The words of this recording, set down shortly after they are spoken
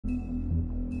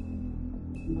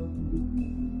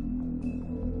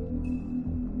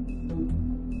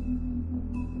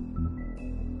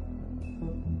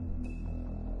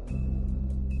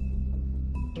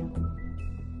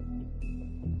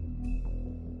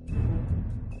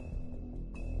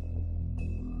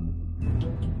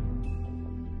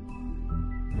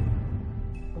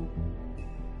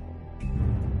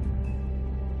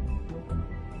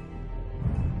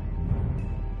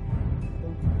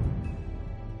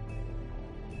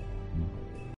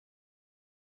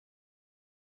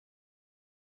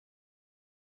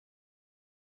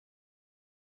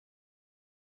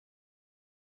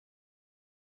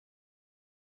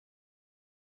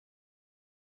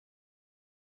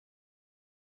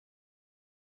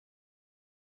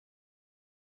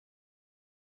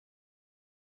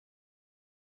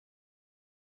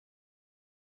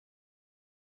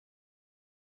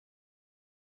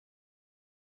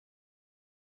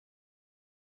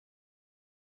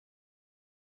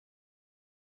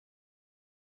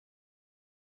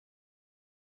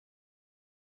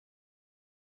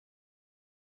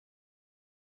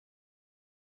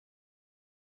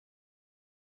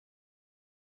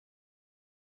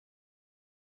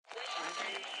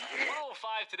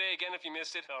Today again if you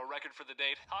missed it, a record for the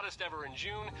date, hottest ever in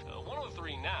June,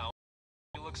 103 now.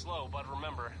 It looks low, but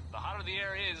remember, the hotter the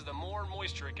air is, the more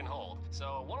moisture it can hold.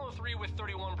 So 103 with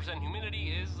 31% humidity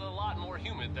is a lot more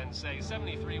humid than, say,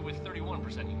 73 with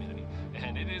 31% humidity.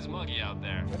 And it is muggy out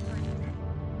there.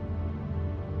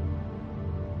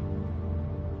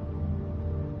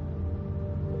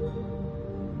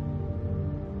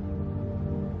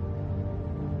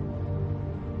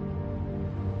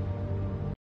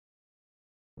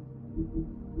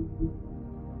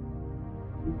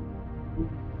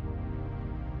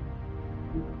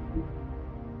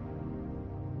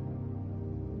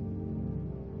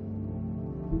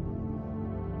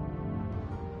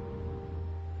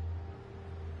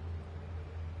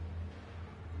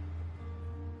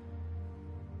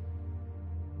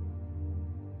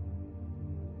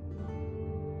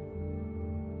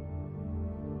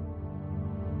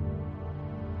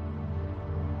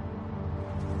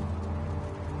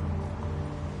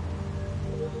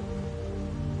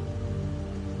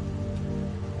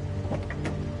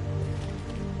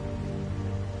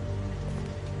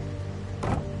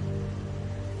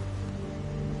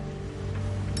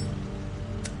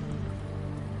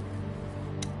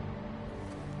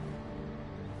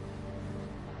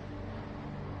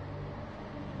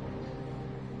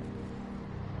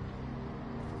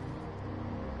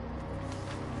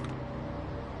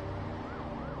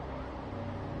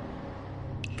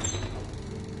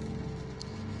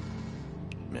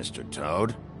 Mr.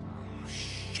 Toad?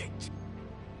 Shit.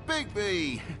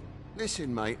 Bigby!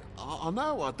 Listen, mate, I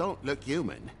know I don't look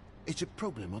human. It's a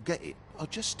problem, I get it. I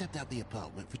just stepped out the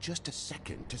apartment for just a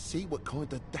second to see what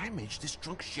kind of damage this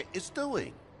drunk shit is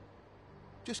doing.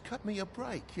 Just cut me a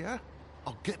break, yeah?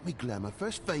 I'll get me glamour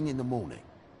first thing in the morning.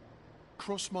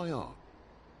 Cross my heart.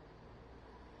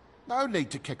 No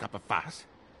need to kick up a fuss.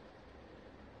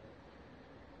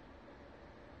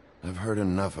 I've heard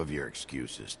enough of your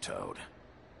excuses, Toad.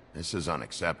 This is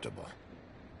unacceptable.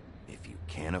 If you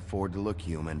can't afford to look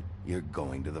human, you're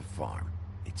going to the farm.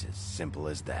 It's as simple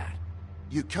as that.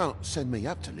 You can't send me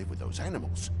up to live with those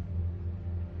animals.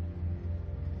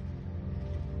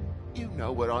 You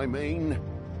know what I mean.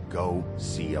 Go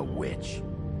see a witch.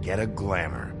 Get a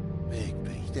glamour.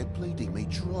 Bigby, they're bleeding me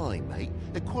dry, mate.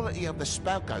 The quality of the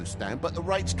spout goes down, but the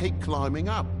rates keep climbing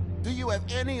up. Do you have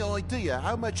any idea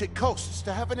how much it costs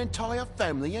to have an entire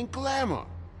family in glamour?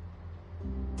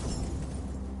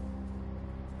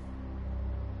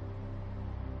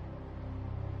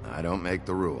 I don't make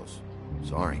the rules.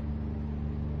 Sorry.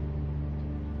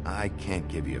 I can't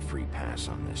give you a free pass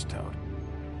on this, Toad.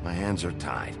 My hands are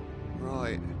tied.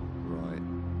 Right.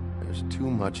 There's too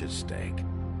much at stake.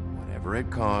 Whatever it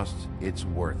costs, it's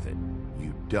worth it.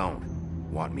 You don't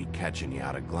want me catching you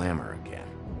out of glamour again.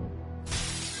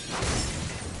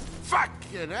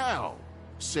 Fucking hell!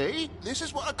 See? This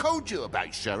is what I told you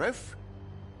about, Sheriff.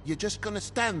 You're just gonna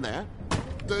stand there?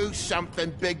 Do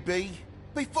something, Bigby,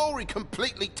 before he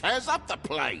completely tears up the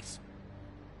place!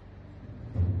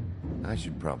 I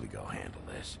should probably go handle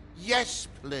this. Yes,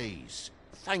 please.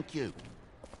 Thank you.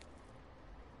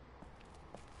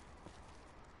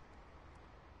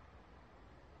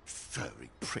 Furry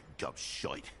prick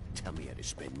gobshite. Tell me how to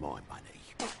spend my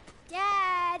money.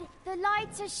 Dad, the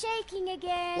lights are shaking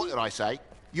again. What did I say?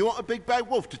 You want a big bad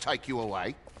wolf to take you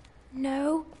away?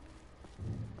 No.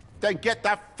 Then get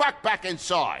the fuck back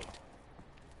inside!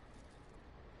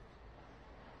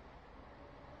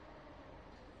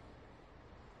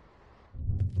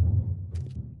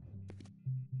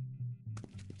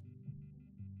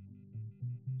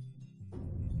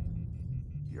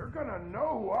 You're gonna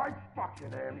know who I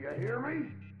fucking am, you hear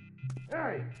me?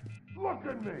 Hey, look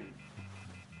at me!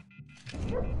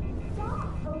 Just stop,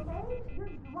 okay? You're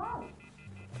drunk.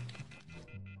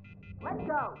 Let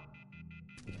go.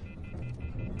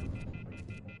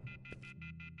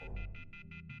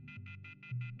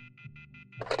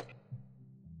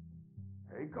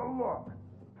 Take a look.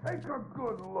 Take a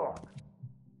good look.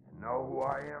 You know who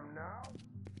I am now?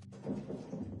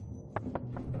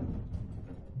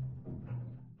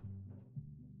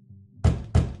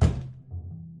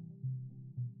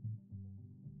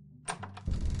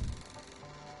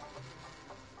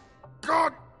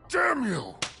 God damn you!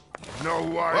 You know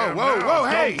who I am now, Whoa,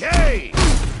 hey!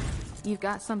 You've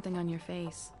got something on your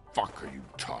face. Fuck are you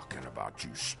talking about,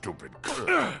 you stupid...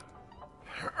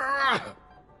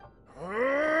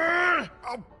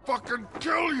 I'll fucking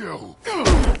kill you!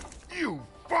 You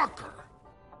fucker!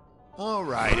 All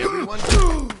right, everyone.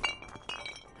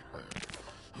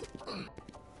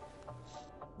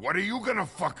 What are you gonna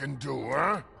fucking do,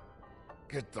 huh?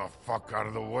 Get the fuck out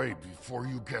of the way before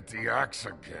you get the axe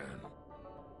again.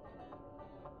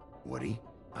 Woody,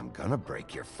 I'm gonna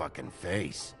break your fucking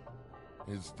face.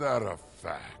 Is that a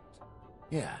fact?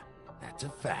 Yeah, that's a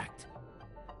fact.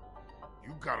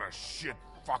 You got a shit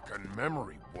fucking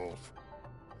memory, Wolf.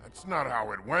 That's not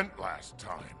how it went last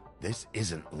time. This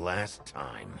isn't last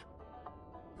time.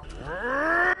 You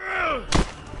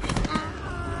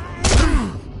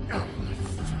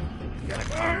gotta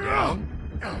calm down.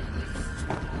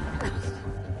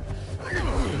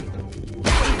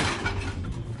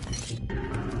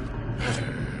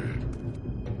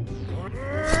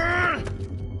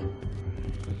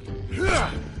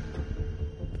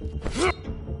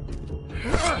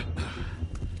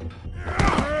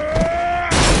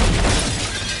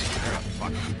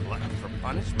 Fucking glutton for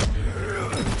punishment.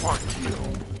 Fuck you.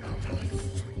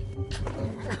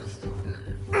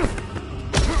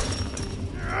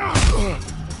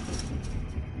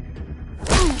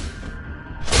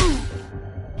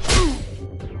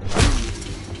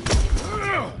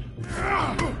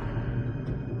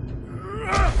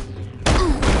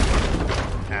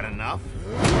 Had enough?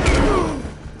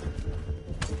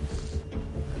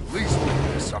 At least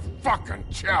make this a fucking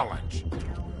challenge.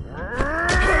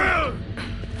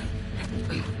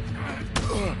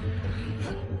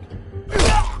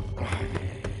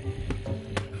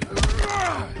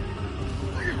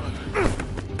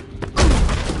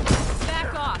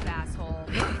 Back off, asshole.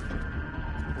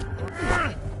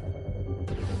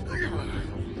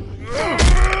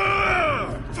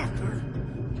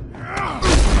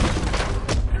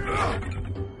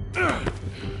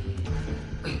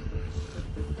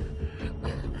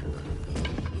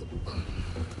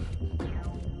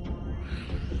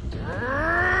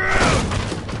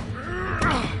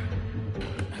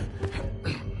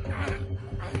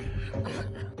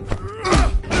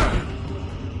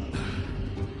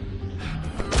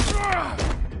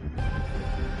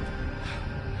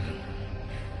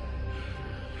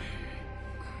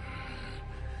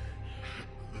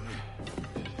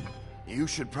 You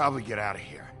should probably get out of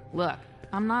here. Look,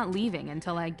 I'm not leaving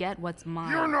until I get what's mine.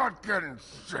 You're not getting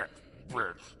shit,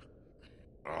 bitch.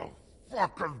 I'll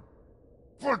fucking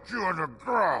put you on the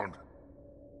ground.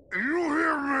 You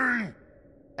hear me?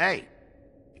 Hey,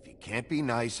 if you can't be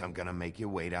nice, I'm gonna make you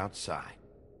wait outside.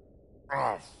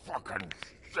 Oh, fucking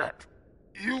shit.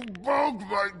 You bugged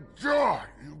my jaw,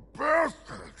 you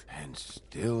bastard. And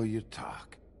still you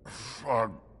talk.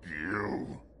 Fuck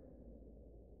you.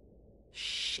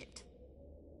 Shit.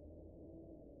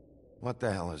 What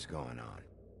the hell is going on?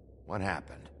 What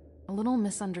happened? A little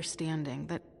misunderstanding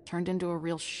that turned into a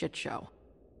real shit show.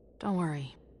 Don't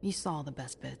worry, you saw the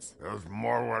best bits. There's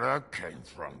more where that came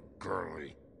from,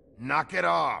 girly. Knock it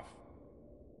off!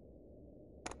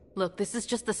 Look, this is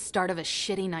just the start of a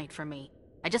shitty night for me.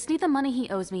 I just need the money he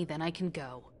owes me, then I can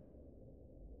go.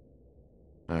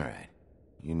 Alright,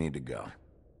 you need to go.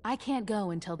 I can't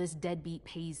go until this deadbeat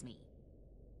pays me.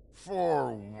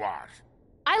 For what?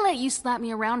 I let you slap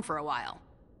me around for a while.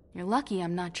 You're lucky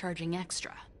I'm not charging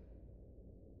extra.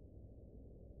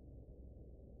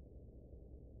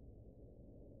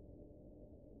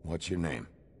 What's your name?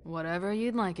 Whatever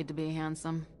you'd like it to be,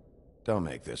 handsome. Don't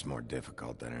make this more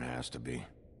difficult than it has to be.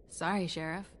 Sorry,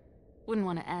 Sheriff. Wouldn't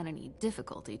want to add any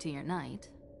difficulty to your night.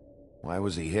 Why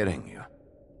was he hitting you?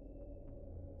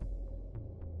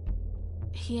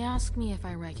 He asked me if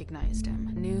I recognized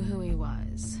him, knew who he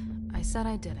was. I said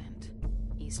I didn't.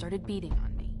 He started beating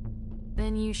on me.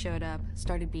 Then you showed up,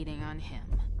 started beating on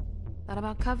him. That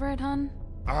about cover it, hun?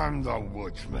 I'm the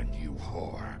woodsman, you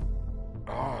whore.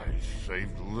 I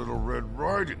saved Little Red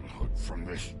Riding Hood from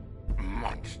this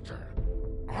monster.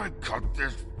 I cut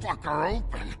this fucker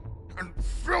open and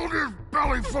filled his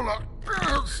belly full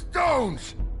of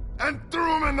stones and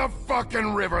threw him in the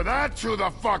fucking river. That's who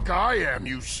the fuck I am,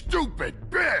 you stupid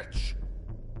bitch!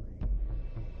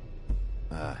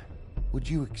 Would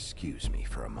you excuse me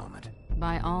for a moment?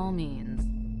 By all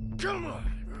means. Come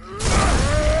on!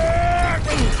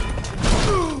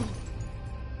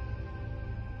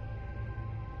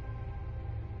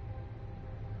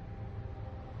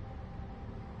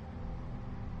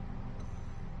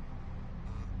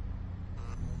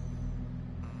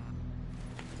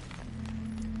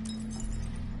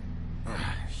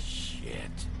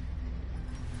 Shit.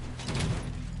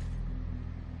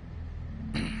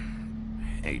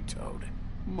 Hey, Toad.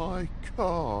 My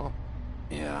car.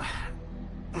 Yeah.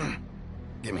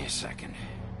 Give me a second.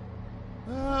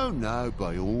 Oh, no,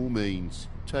 by all means.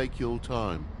 Take your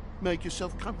time. Make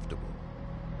yourself comfortable.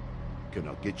 Can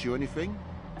I get you anything?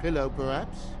 Pillow,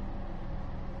 perhaps?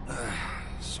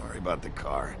 Sorry about the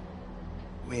car.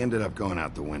 We ended up going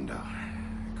out the window.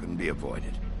 Couldn't be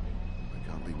avoided. I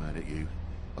can't be mad at you.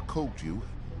 I called you,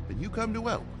 and you come to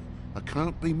help. I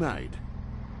can't be mad.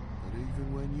 But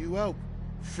even when you help,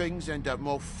 things end up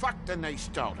more fucked than they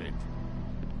started.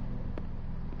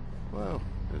 Well,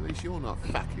 at least you're not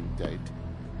fucking dead.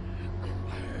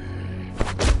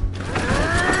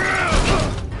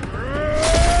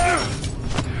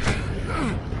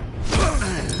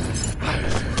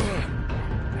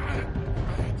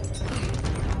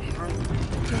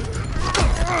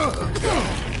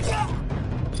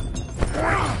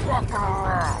 Fucking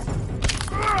around!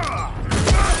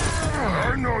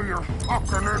 I know you're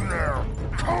fucking in there.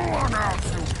 Come on out,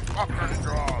 you fucking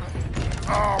dog.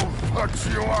 I'll put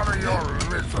you out of your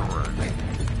misery.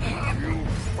 You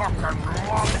fucking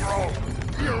mongrel.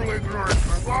 You ignorant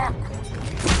fuck.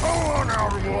 Come on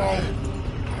out, Wolf.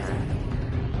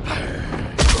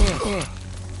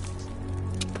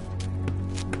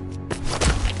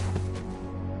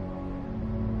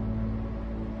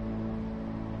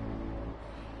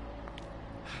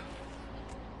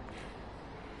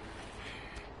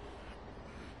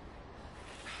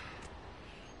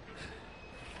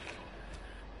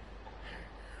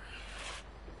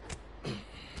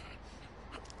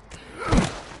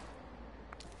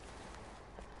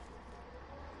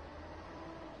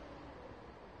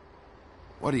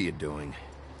 What are you doing?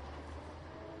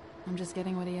 I'm just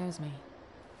getting what he owes me.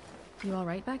 You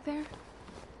alright back there?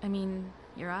 I mean,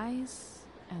 your eyes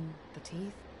and the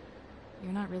teeth?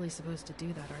 You're not really supposed to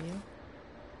do that, are you?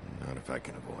 Not if I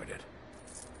can avoid it.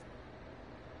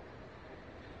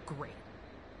 Great.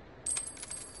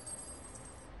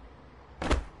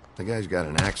 The guy's got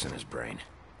an axe in his brain.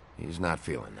 He's not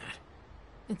feeling that.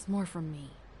 It's more from me.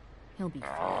 He'll be fine.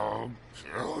 I'll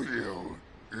kill you,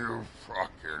 you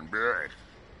fucking bitch.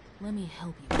 Let me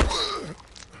help you.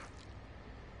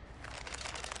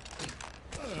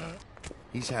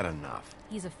 He's had enough.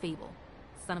 He's a fable.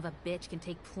 Son of a bitch can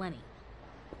take plenty.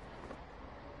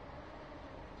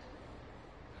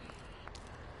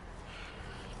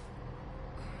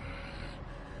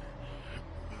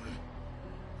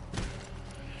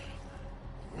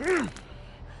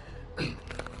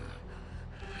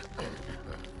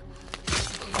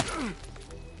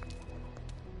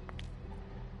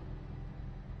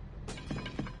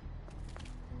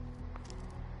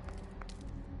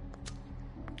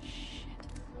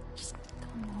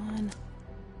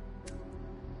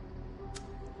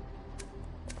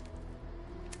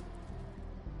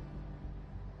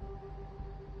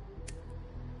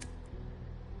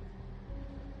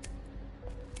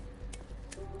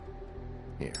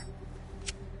 Here.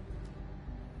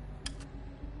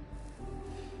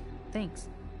 Thanks.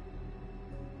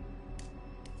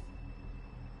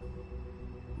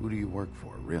 Who do you work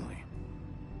for, really?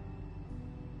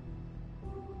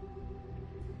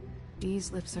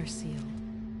 These lips are sealed.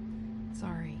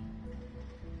 Sorry.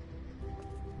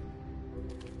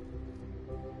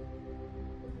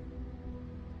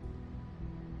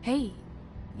 Hey,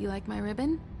 you like my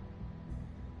ribbon?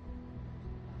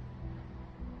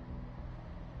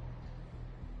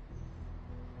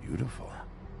 Beautiful.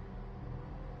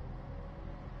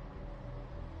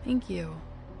 Thank you.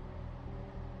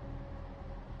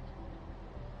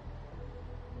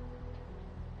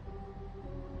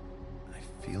 I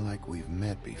feel like we've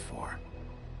met before.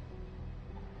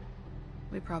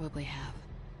 We probably have.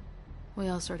 We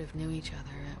all sort of knew each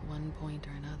other at one point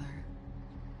or another.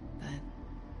 But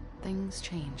things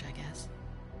change, I guess.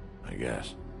 I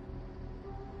guess.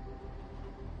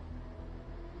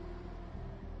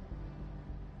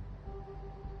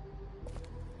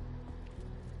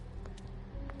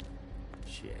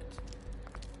 Shit.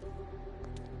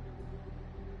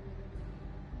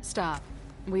 Stop.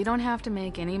 We don't have to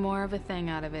make any more of a thing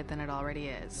out of it than it already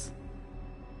is.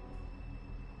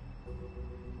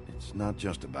 It's not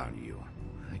just about you.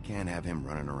 I can't have him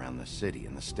running around the city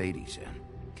in the state he's in.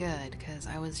 Good, because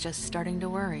I was just starting to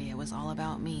worry it was all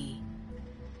about me.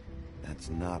 That's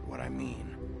not what I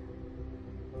mean.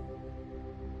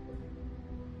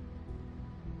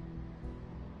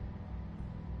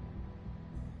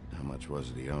 How much was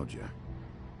it he owed you?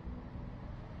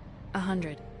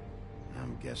 100.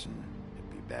 I'm guessing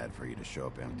it'd be bad for you to show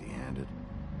up empty-handed.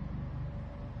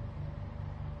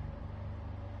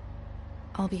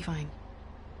 I'll be fine.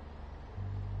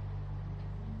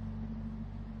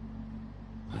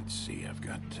 Let's see, I've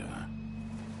got,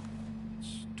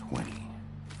 it's 20, 40,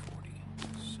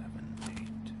 7,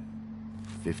 8,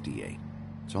 58.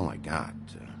 It's all I got.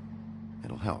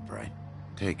 It'll help, right?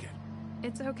 Take it.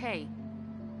 It's okay.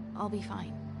 I'll be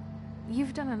fine.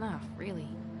 You've done enough, really.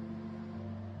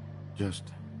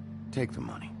 Just take the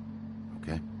money,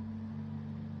 okay?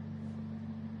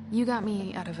 You got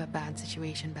me out of a bad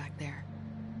situation back there.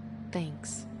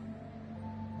 Thanks.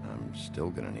 I'm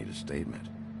still gonna need a statement.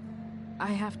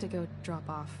 I have to go drop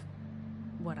off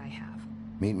what I have.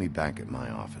 Meet me back at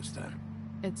my office, then.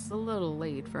 It's a little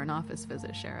late for an office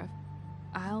visit, Sheriff.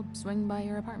 I'll swing by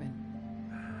your apartment.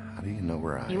 How do you know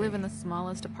where I... You live in the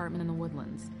smallest apartment in the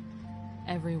Woodlands.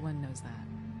 Everyone knows that.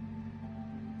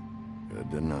 Good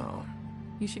to know.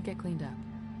 You should get cleaned up.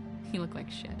 You look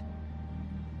like shit.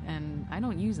 And I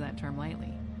don't use that term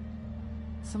lightly.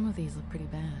 Some of these look pretty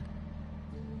bad.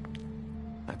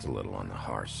 That's a little on the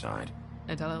harsh side.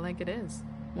 I tell it like it is,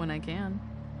 when I can.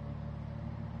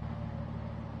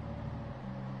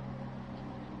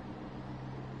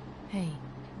 Hey.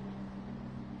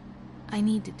 I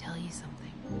need to tell you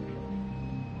something.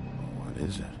 What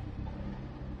is it?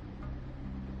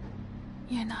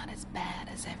 You're not as bad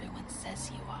as everyone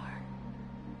says you are.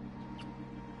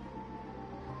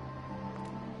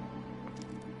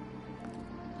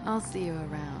 I'll see you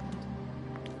around,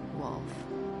 Wolf.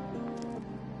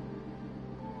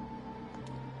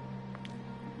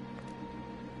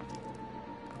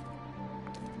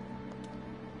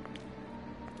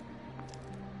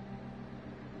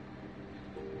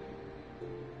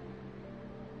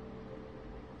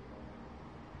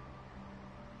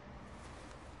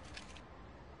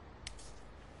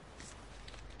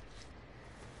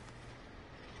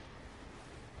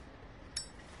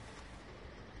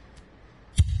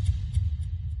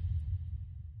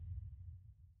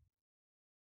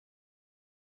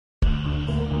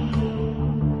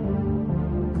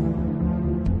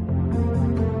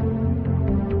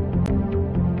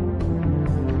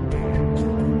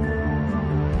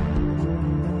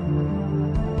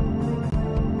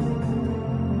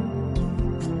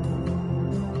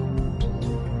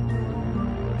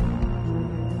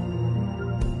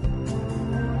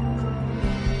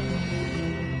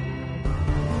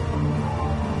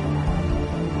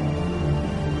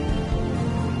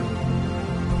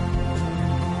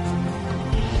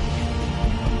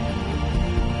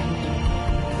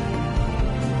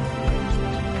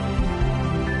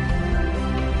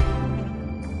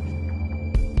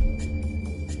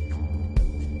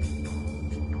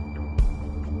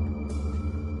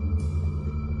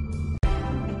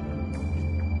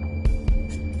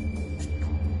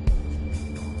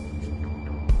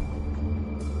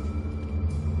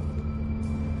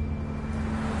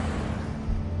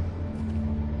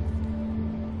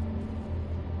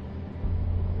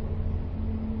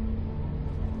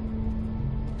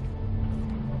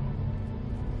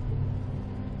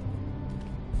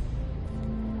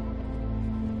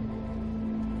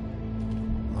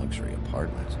 Luxury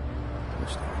apartments. I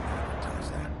wish they would advertise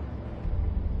that.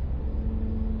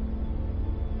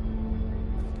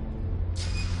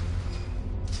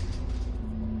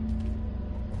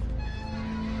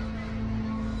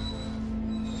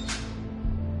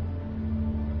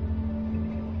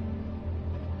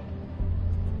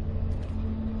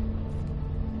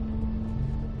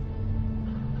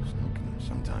 Snow can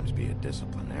sometimes be a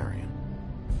disciplinarian.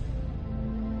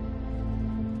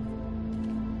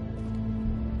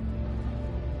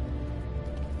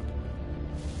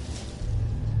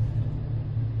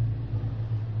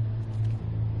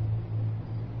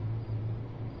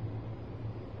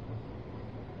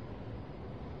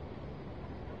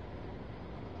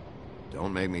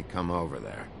 Don't make me come over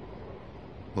there.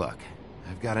 Look,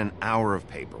 I've got an hour of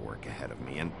paperwork ahead of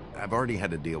me, and I've already had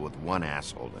to deal with one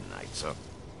asshole tonight, so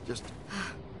just...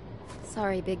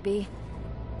 Sorry, Bigby.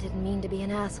 Didn't mean to be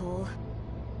an asshole.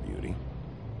 Beauty.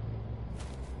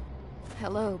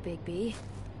 Hello, Bigby.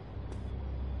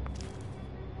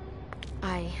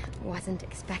 I wasn't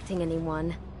expecting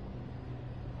anyone.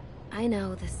 I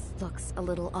know this looks a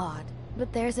little odd,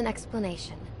 but there's an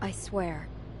explanation, I swear.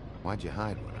 Why'd you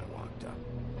hide when I walked up?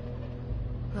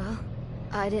 Well,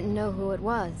 I didn't know who it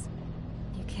was.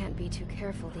 You can't be too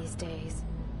careful these days.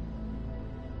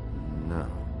 No,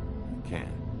 you can't.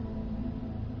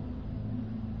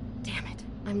 Damn it,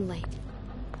 I'm late.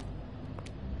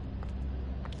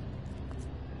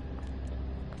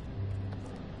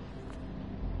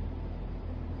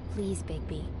 Please,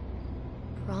 Bigby.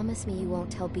 Promise me you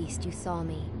won't tell Beast you saw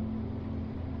me.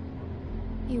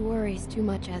 He worries too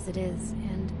much as it is,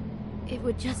 and it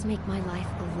would just make my life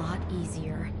a lot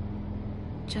easier.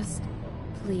 Just,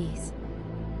 please.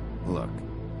 Look,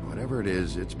 whatever it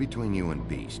is, it's between you and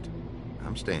Beast.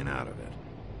 I'm staying out of it.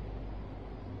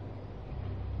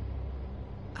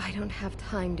 I don't have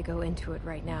time to go into it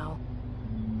right now.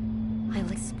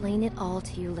 I'll explain it all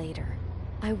to you later.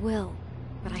 I will,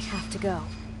 but I have to go.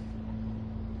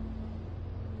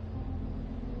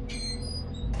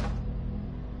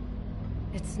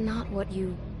 It's not what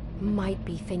you might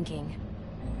be thinking.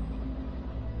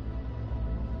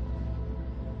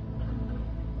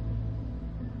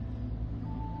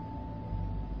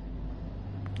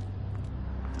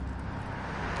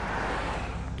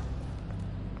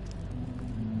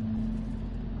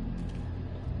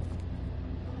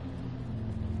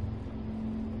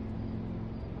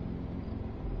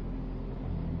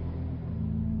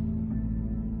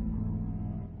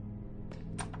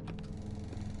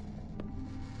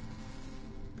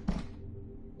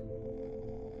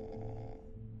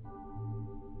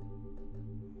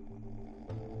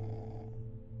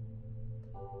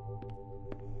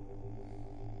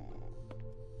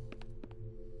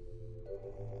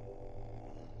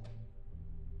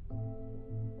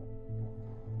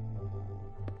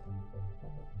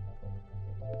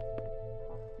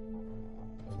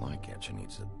 Flycatcher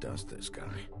needs to dust this guy.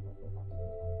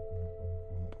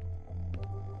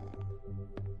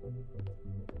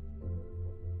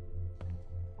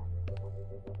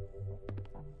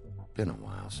 Been a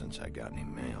while since I got any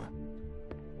mail.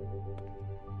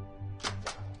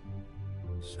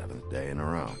 7th day in a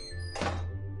row.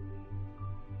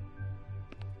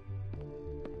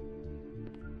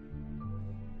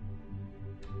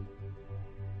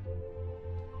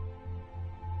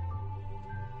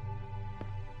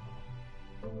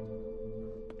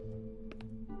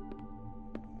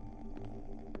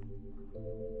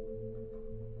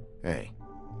 Hey,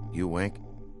 you awake?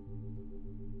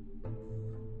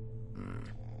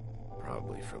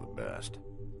 Probably for the best.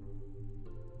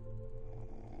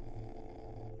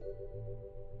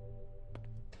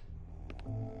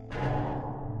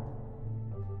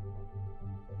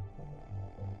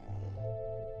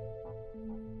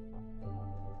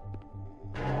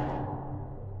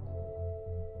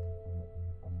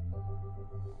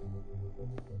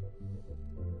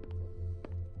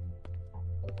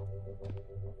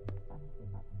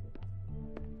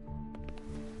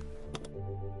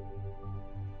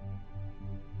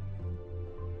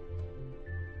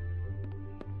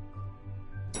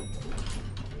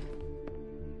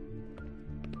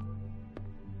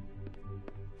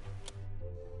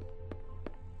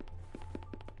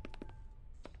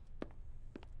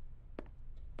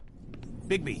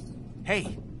 Bigby,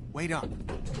 hey, wait up.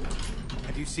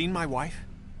 Have you seen my wife?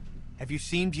 Have you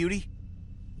seen Beauty?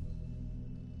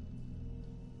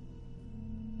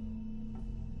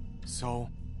 So,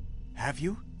 have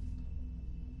you?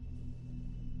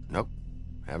 Nope,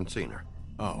 haven't seen her.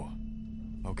 Oh,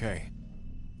 okay.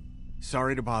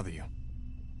 Sorry to bother you.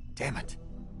 Damn it.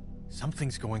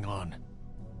 Something's going on.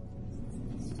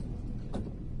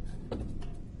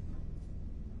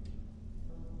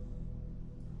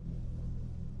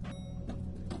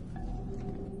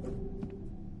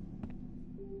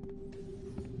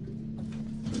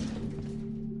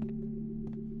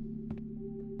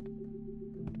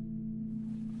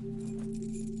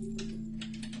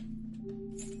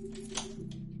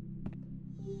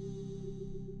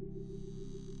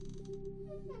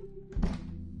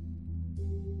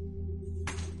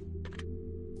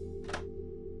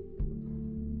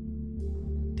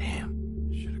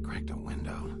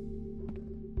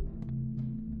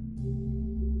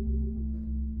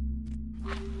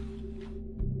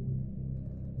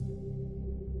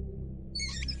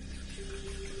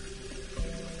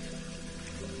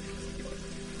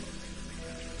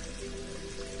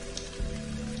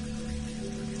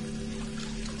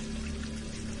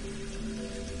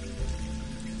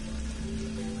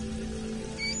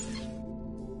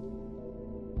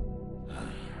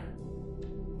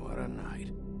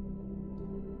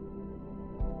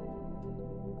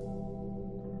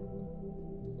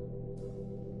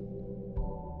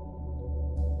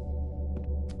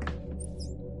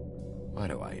 Why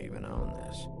do I even own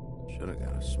this? Should have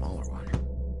got a smaller one.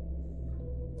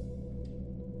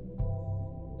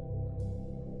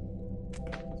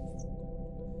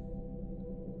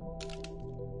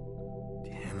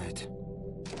 Damn it.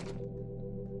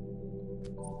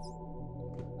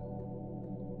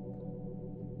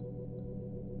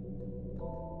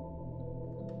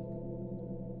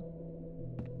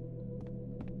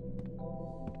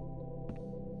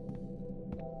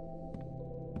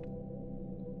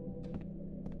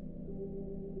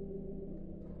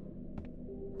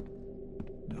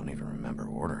 Don't even remember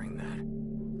ordering that.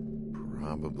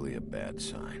 Probably a bad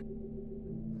sign.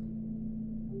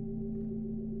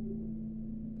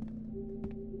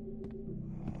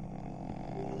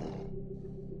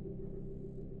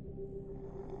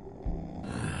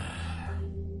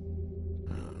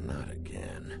 Oh, not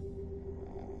again.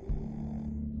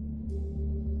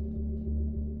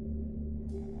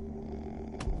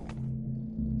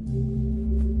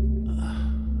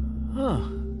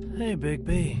 Oh, hey, Big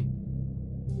B.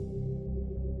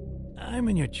 I'm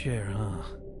in your chair, huh?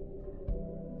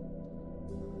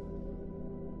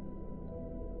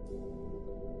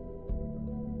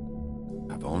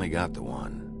 I've only got the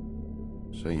one.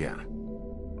 So yeah.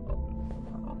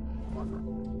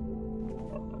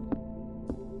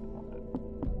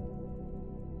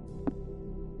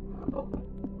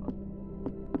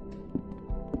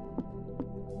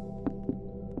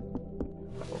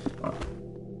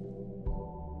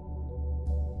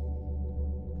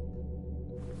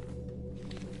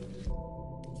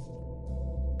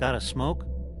 Got a smoke?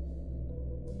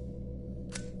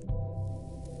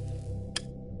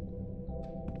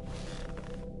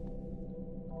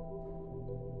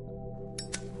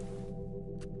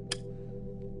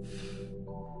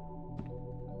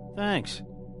 Thanks.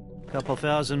 Couple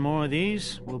thousand more of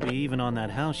these, we'll be even on that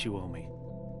house you owe me.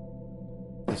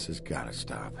 This has gotta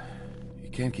stop. You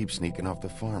can't keep sneaking off the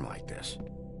farm like this.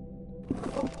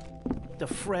 The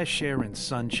fresh air and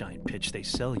sunshine pitch they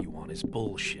sell you on is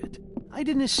bullshit. I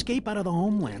didn't escape out of the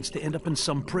homelands to end up in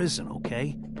some prison,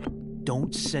 okay?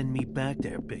 Don't send me back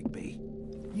there, Big B.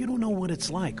 You don't know what it's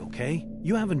like, okay?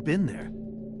 You haven't been there.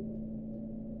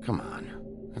 Come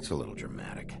on. That's a little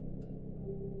dramatic.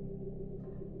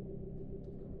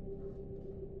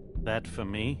 That for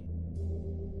me?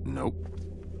 Nope.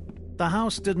 The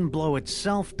house didn't blow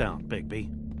itself down, Bigby.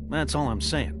 That's all I'm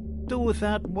saying. Do with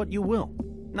that what you will.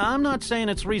 Now, I'm not saying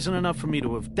it's reason enough for me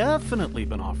to have definitely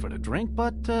been offered a drink,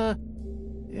 but,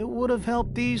 it would have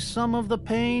helped ease some of the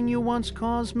pain you once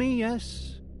caused me,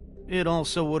 yes. It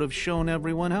also would have shown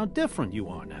everyone how different you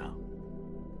are now.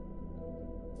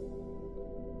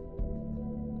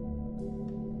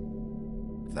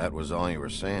 If that was all you were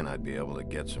saying, I'd be able to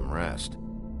get some rest.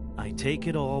 I take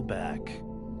it all back.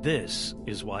 This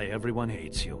is why everyone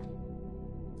hates you.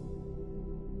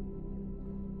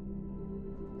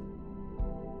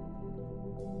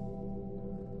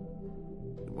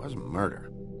 It wasn't murder.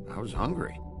 I was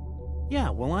hungry. Yeah,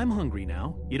 well, I'm hungry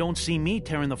now. You don't see me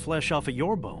tearing the flesh off of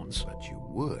your bones. But you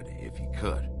would if you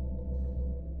could.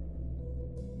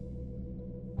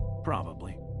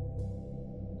 Probably.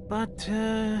 But,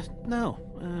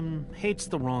 no. Hate's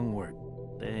the wrong word.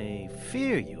 They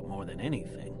fear you more than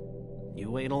anything.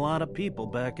 You ate a lot of people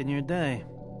back in your day.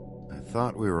 I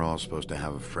thought we were all supposed to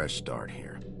have a fresh start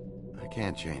here. I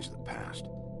can't change the past.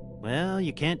 Well,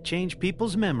 you can't change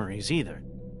people's memories either.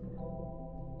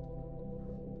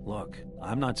 Look,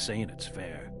 I'm not saying it's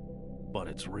fair, but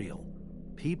it's real.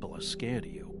 People are scared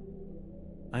of you.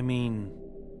 I mean,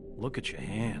 look at your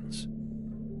hands.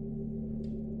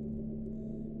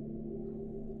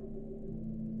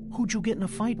 Who'd you get in a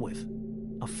fight with?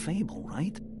 A Fable,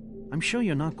 right? I'm sure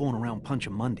you're not going around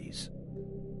punching Mondays.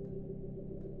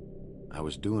 I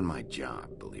was doing my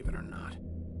job, believe it or not.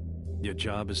 Your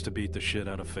job is to beat the shit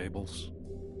out of Fables?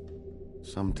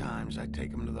 Sometimes I take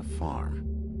them to the farm.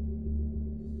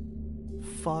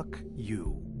 Fuck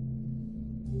you.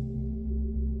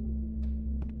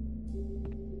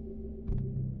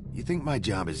 You think my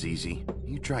job is easy?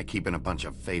 You try keeping a bunch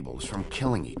of Fables from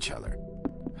killing each other.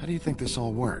 How do you think this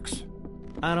all works?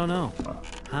 I don't know.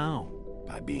 How?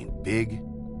 By being big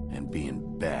and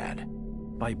being bad.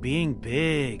 By being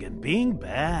big and being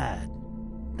bad.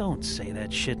 Don't say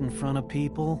that shit in front of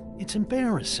people. It's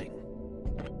embarrassing.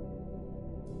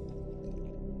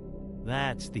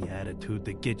 That's the attitude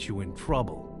that gets you in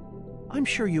trouble. I'm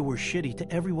sure you were shitty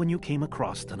to everyone you came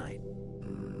across tonight.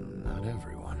 Not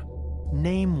everyone.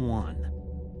 Name one.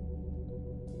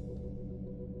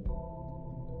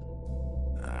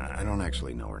 I don't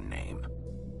actually know her name.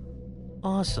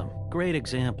 Awesome. Great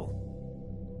example.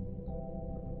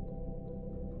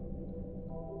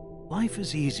 Life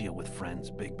is easier with friends,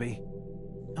 Bigby.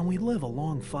 And we live a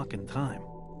long fucking time.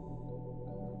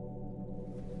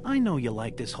 I know you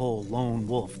like this whole lone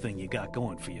wolf thing you got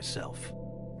going for yourself.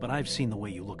 But I've seen the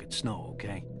way you look at Snow,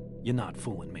 okay? You're not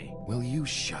fooling me. Will you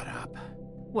shut up?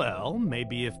 Well,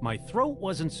 maybe if my throat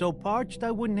wasn't so parched,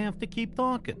 I wouldn't have to keep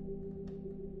talking.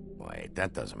 Wait,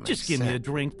 that doesn't make sense. Just give me a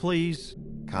drink, please.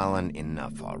 Colin,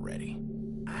 enough already.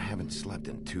 I haven't slept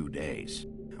in 2 days.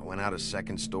 I went out a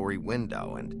second-story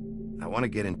window, and I want to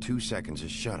get in 2 seconds of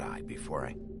shut-eye before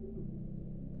I...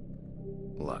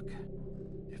 Look,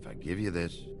 if I give you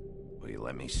this, will you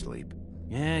let me sleep?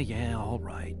 Yeah, all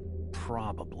right.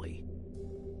 Probably.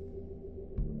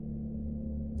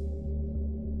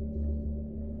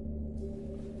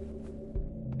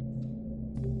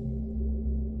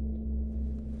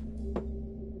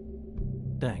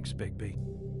 Thanks, Bigby.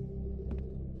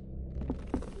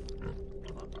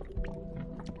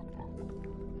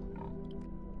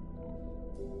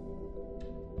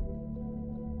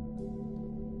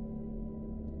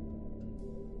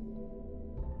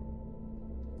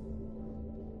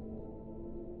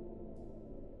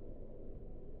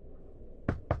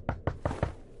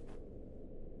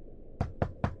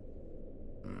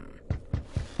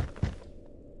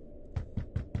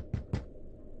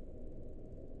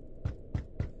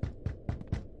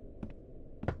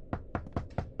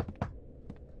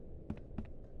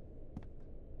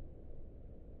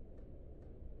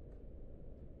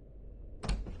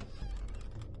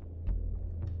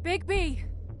 Bigby!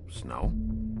 Snow?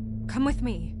 Come with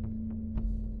me.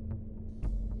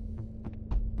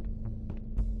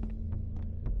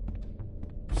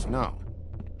 Snow.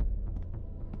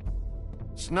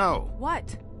 Snow!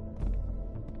 What?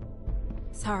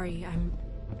 Sorry,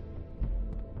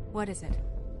 What is it?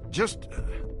 Just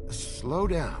slow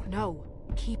down. No,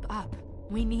 keep up.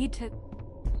 We need to...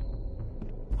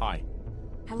 Hi.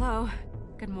 Hello.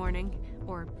 Good morning.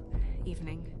 Or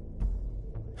evening.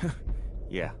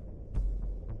 Yeah.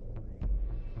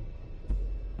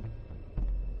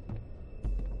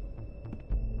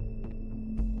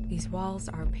 These walls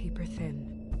are paper thin.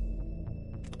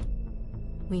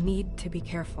 We need to be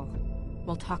careful.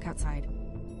 We'll talk outside.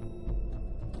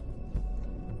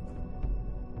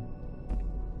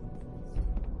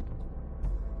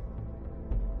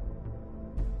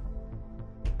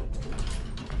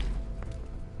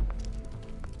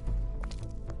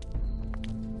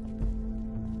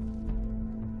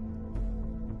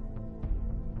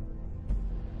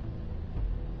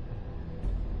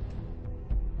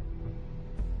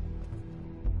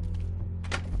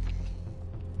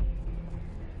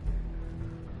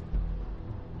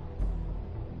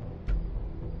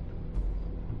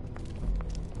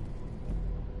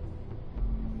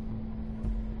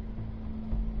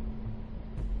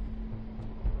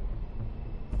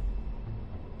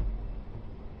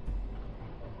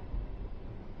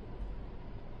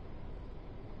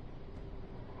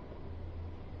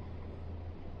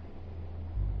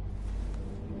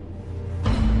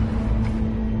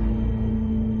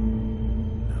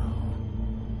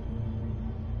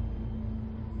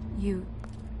 You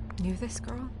knew this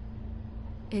girl?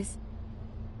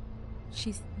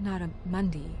 She's not a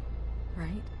Mundy,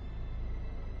 right?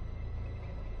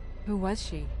 Who was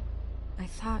she? I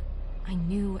thought I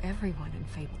knew everyone in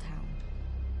Fabletown.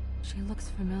 She looks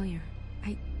familiar.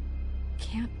 I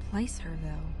can't place her,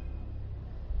 though.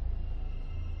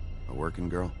 A working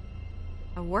girl?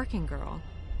 A working girl?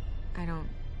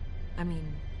 I'm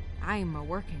a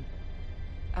working...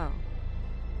 Oh.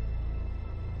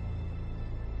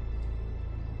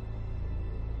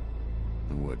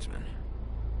 The woodsman.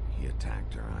 He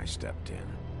attacked her, I stepped in.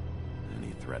 And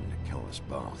he threatened to kill us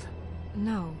both.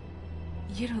 No.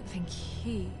 You don't think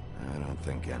he... I don't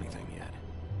think anything yet.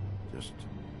 Just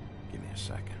give me a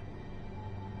second.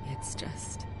 It's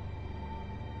just...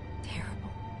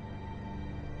 terrible.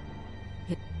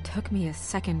 It took me a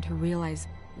second to realize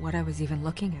what I was even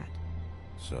looking at.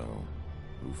 So,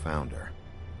 who found her?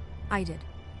 I did.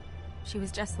 She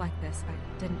was just like this.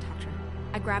 I didn't touch her.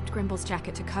 I grabbed Grimble's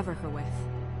jacket to cover her with.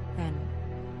 Then,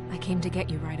 I came to get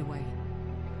you right away.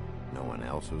 No one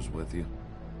else was with you?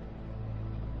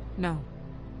 No.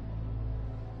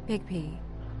 Bigby,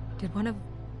 did one of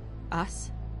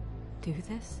us do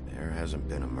this? There hasn't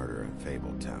been a murder in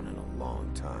Fabletown in a long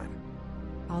time.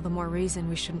 All the more reason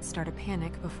we shouldn't start a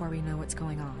panic before we know what's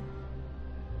going on.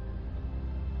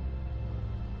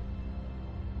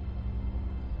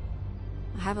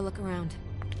 I'll have a look around.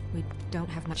 We don't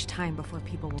have much time before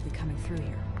people will be coming through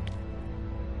here.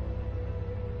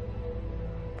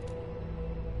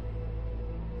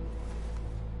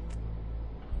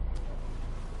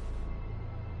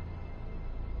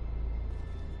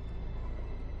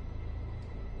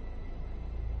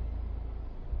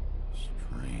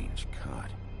 Strange cut.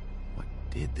 What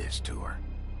did this to her?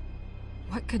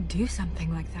 What could do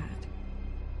something like that?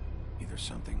 Either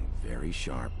something very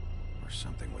sharp, or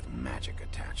something with magic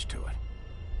attached to it.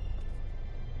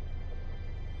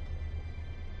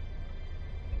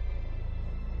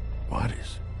 What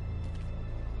is...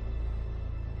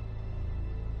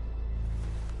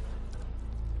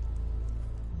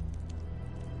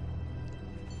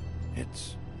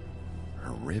 It's...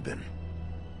 her ribbon.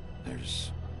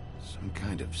 There's some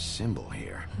kind of symbol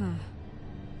here.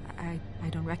 I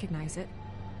don't recognize it.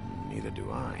 Neither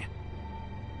do I.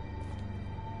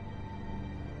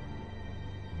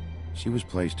 She was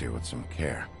placed here with some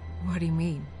care. What do you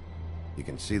mean? You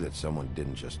can see that someone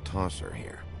didn't just toss her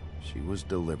here. She was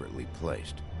deliberately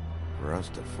placed for us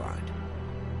to find.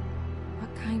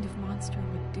 What kind of monster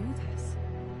would do this?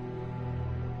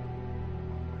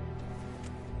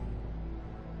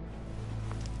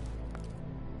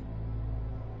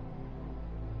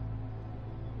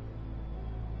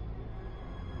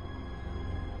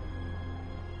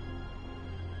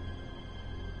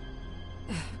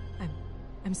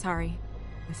 I'm sorry.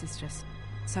 This is just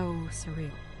so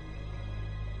surreal.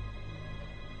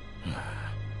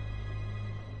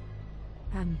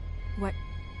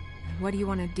 What do you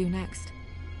want to do next?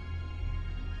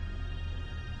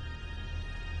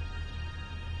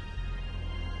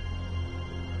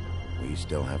 We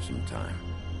still have some time.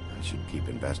 I should keep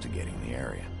investigating the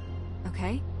area.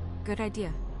 Okay, good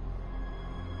idea.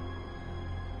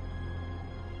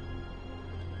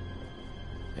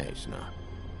 Hey, Snow.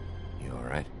 You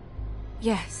alright?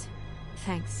 Yes,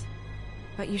 thanks.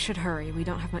 But you should hurry, we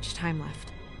don't have much time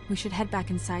left. We should head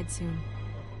back inside soon.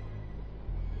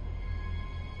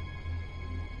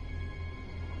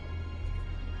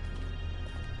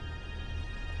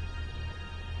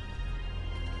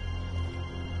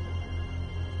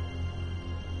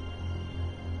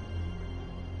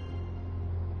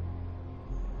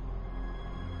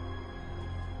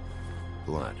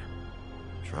 Blood.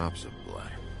 Drops of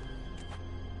blood.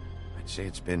 I'd say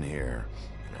it's been here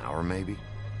an hour, maybe?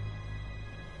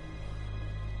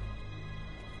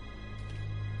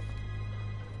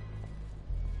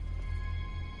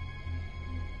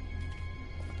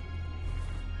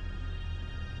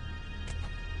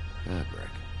 Fabric.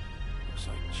 Looks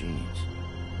like jeans.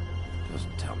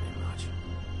 Doesn't tell me much.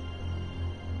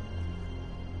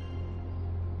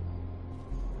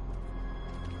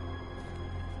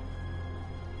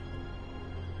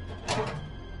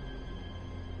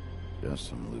 Just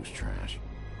some loose trash.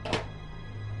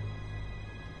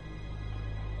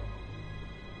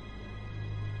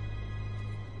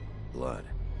 Blood.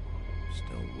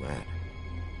 Still wet.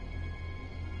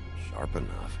 Sharp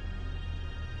enough.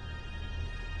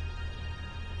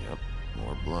 Yep,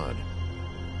 more blood.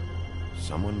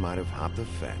 Someone might have hopped the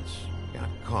fence, got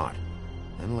caught,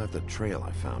 then left the trail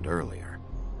I found earlier.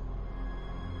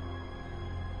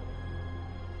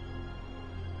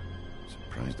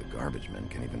 Surprised the garbage men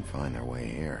can even find their way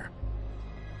here.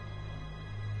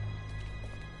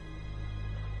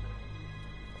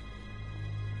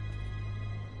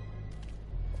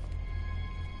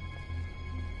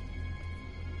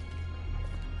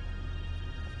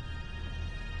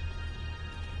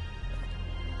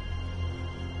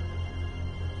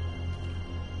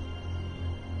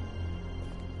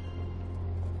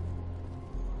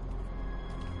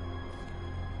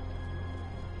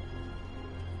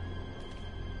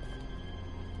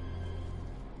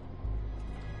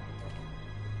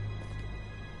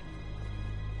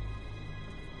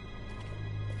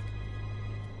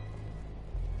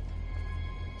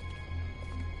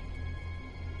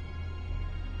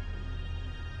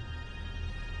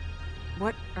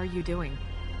 What are you doing?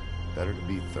 Better to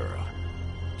be thorough.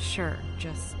 Sure,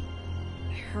 just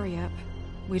hurry up.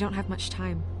 We don't have much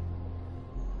time.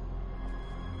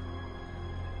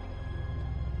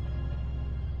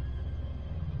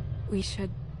 We should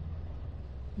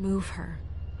move her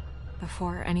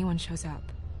before anyone shows up.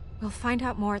 We'll find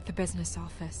out more at the business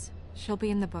office. She'll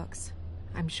be in the books.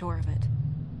 I'm sure of it.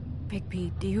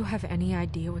 Bigby, do you have any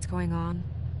idea what's going on?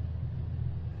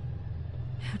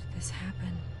 How did this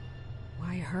happen?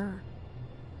 Why her?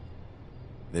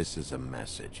 This is a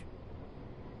message.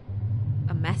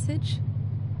 A message?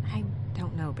 I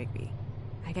don't know, Bigby.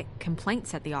 I get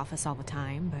complaints at the office all the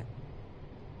time, but...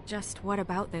 Just what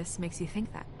about this makes you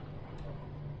think that?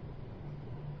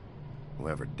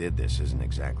 Whoever did this isn't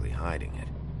exactly hiding it.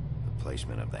 The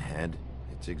placement of the head,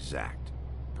 it's exact.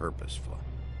 Purposeful.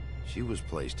 She was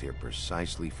placed here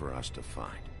precisely for us to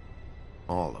find.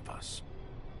 All of us.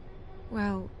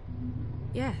 Well,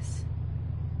 yes.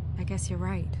 I guess you're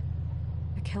right.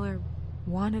 The killer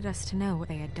wanted us to know what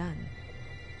they had done.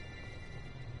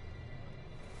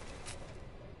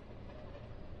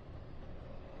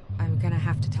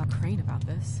 have to tell Crane about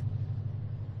this.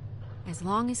 As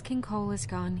long as King Cole is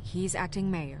gone, he's acting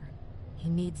mayor. He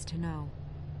needs to know.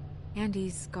 And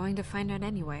he's going to find out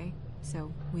anyway,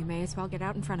 so we may as well get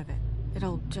out in front of it.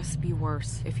 It'll just be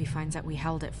worse if he finds out we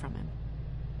held it from him.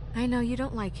 I know you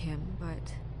don't like him,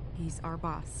 but he's our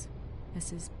boss.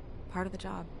 This is part of the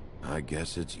job. I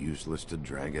guess it's useless to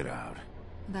drag it out.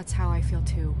 That's how I feel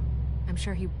too. I'm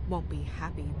sure he won't be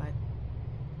happy, but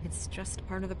it's just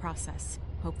part of the process.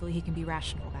 Hopefully he can be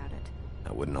rational about it.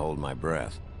 I wouldn't hold my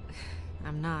breath.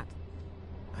 I'm not.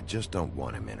 I just don't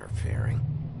want him interfering.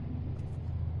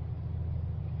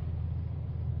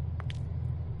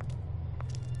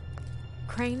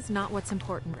 Crane's not what's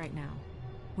important right now.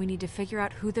 We need to figure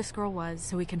out who this girl was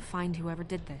so we can find whoever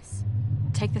did this.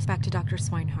 Take this back to Dr.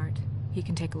 Swinehart. He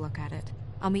can take a look at it.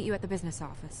 I'll meet you at the business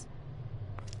office.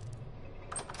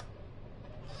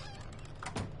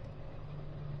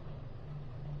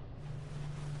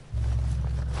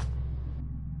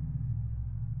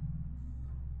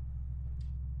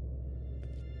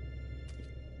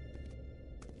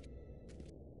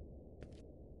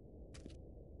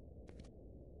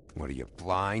 What are you,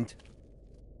 blind?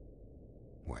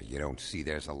 What, you don't see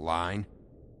there's a line?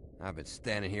 I've been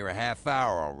standing here a half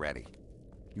hour already.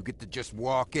 You get to just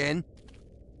walk in?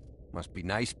 Must be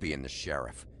nice being the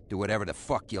sheriff. Do whatever the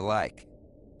fuck you like.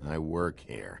 I work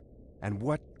here. And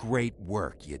what great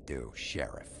work you do,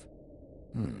 Sheriff.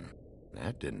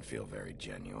 That didn't feel very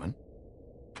genuine.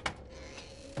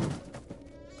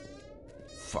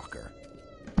 Fucker.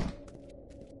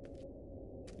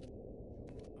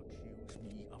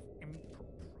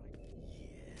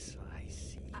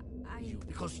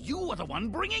 Because you are the one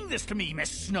bringing this to me,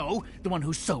 Miss Snow. The one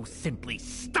who so simply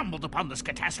stumbled upon this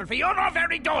catastrophe on our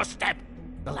very doorstep.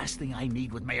 The last thing I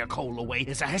need with Mayor Cole away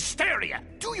is a hysteria.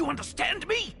 Do you understand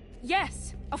me?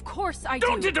 Yes, of course I do.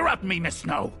 Don't interrupt me, Miss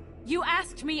Snow. You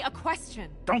asked me a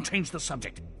question. Don't change the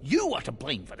subject. You are to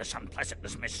blame for this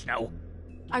unpleasantness, Miss Snow.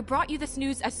 I brought you this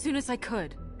news as soon as I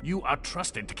could. You are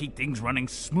trusted to keep things running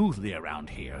smoothly around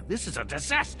here. This is a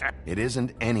disaster. It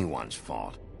isn't anyone's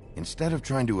fault. Instead of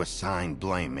trying to assign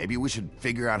blame, maybe we should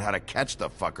figure out how to catch the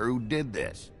fucker who did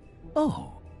this.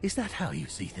 Oh, is that how you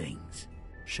see things?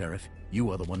 Sheriff, you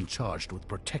are the one charged with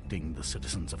protecting the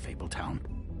citizens of Fabletown.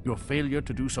 Your failure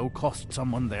to do so cost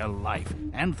someone their life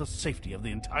and the safety of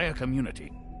the entire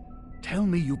community. Tell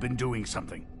me you've been doing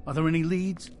something. Are there any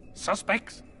leads?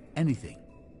 Suspects? Anything.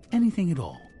 Anything at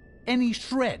all. Any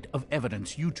shred of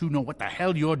evidence you two know what the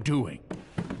hell you're doing.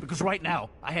 Because right now,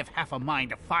 I have half a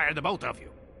mind to fire the both of you.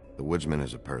 The woodsman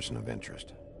is a person of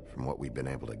interest. From what we've been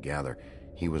able to gather,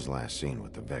 he was last seen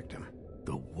with the victim.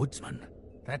 The woodsman?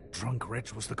 That drunk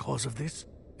wretch was the cause of this?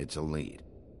 It's a lead.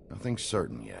 Nothing's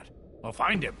certain yet. Well,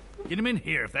 find him. Get him in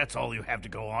here if that's all you have to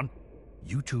go on.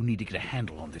 You two need to get a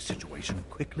handle on this situation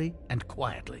quickly and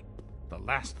quietly. The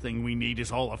last thing we need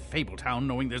is all of Fabletown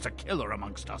knowing there's a killer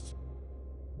amongst us.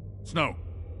 Snow.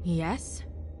 Yes?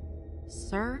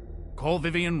 Sir? Call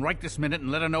Vivian right this minute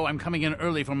and let her know I'm coming in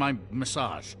early for my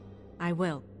massage. I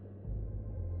will.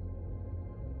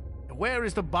 Where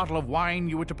is the bottle of wine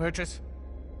you were to purchase?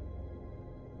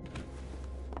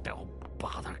 Oh,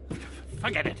 bother.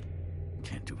 Forget it.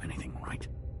 Can't do anything right.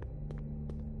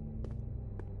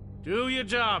 Do your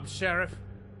job, Sheriff.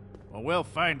 Or we'll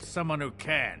find someone who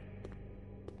can.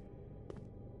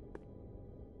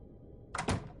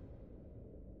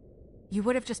 You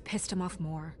would have just pissed him off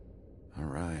more. All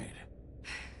right.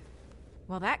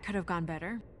 Well, that could have gone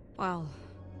better. Well,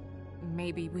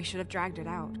 maybe we should have dragged it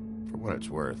out. For what it's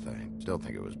worth, I still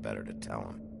think it was better to tell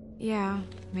him. Yeah,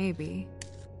 maybe.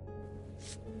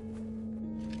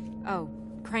 Oh,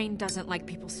 Crane doesn't like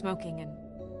people smoking and...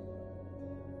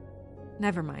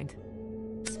 Never mind.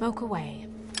 Smoke away.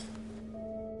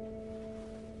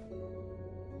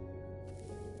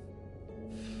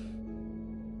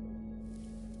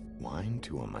 Wine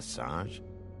to a massage?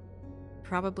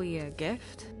 Probably a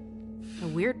gift. The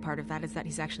weird part of that is that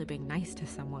he's actually being nice to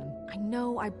someone. I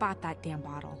know I bought that damn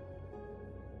bottle.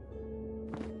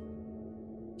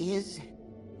 Is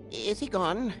he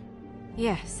gone?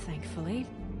 Yes, thankfully.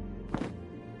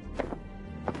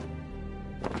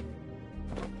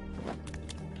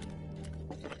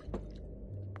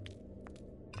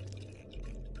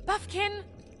 Buffkin!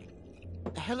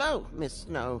 Hello, Miss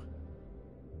Snow.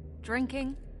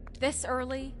 Drinking? This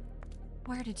early?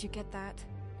 Where did you get that?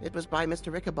 It was by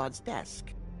Mr. Ichabod's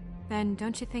desk. Then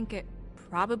don't you think it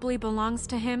probably belongs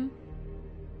to him?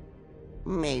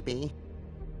 Maybe.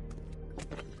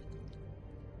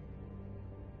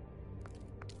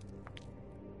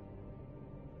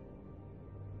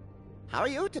 How are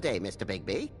you today, Mr.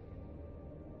 Bigby?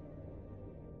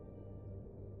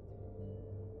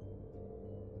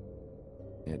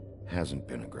 It hasn't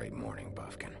been a great morning,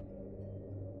 Buffkin.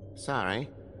 Sorry.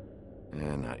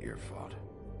 Not your fault.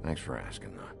 Thanks for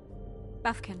asking, though.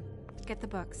 Buffkin, get the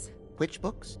books. Which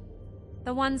books?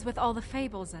 The ones with all the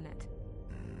fables in it.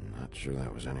 Not sure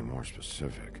that was any more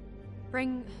specific.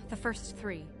 Bring the first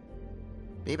 3.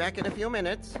 Be back in a few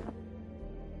minutes.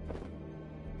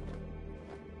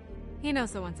 He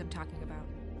knows the ones I'm talking about.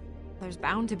 There's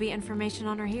bound to be information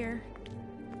on her here.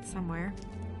 Somewhere.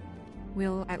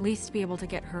 We'll at least be able to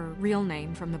get her real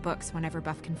name from the books whenever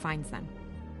Buffkin finds them.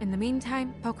 In the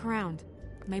meantime, poke around.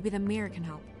 Maybe the mirror can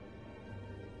help.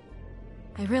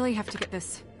 I really have to get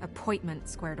this appointment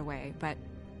squared away, but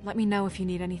let me know if you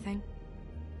need anything.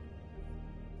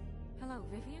 Hello,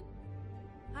 Vivian?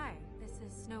 Hi, this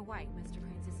is Snow White, Mr.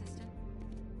 Crane's assistant.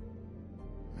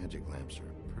 Magic lamps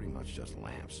are pretty much just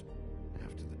lamps,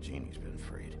 after the genie's been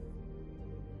freed.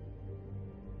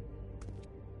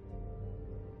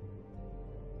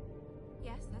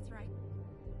 Yes, that's right.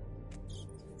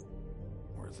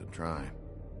 Worth a try.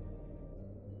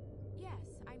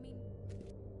 Yes, I mean...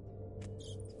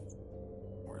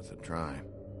 Worth a try.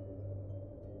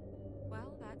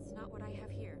 Well, that's not what I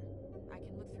have here. I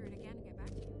can look through it again and get back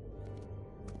to you.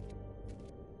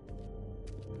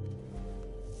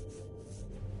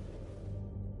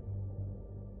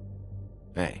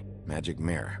 Hey, magic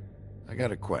mirror. I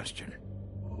got a question.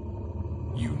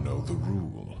 You know the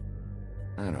rule.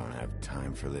 I don't have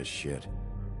time for this shit.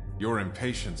 Your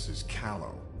impatience is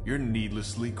callow. You're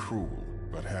needlessly cruel,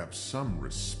 but have some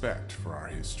respect for our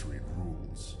history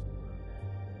rules.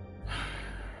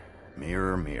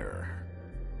 Mirror, mirror.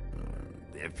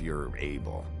 If you're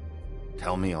able,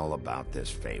 tell me all about this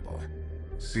fable.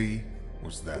 See?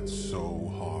 Was that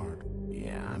so hard?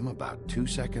 Yeah, I'm about 2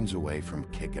 seconds away from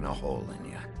kicking a hole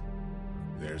in you.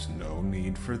 There's no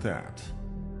need for that.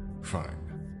 Fine.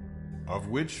 Of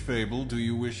which fable do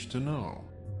you wish to know?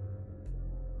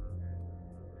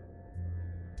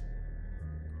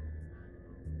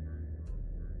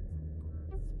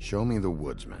 Show me the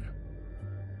woodsman.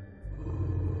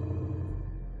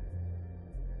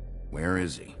 Where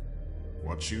is he?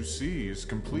 What you see is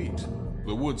complete.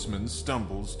 The woodsman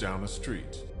stumbles down a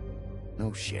street.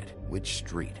 No shit. Which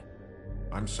street?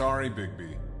 I'm sorry,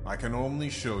 Bigby. I can only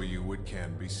show you what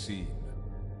can be seen.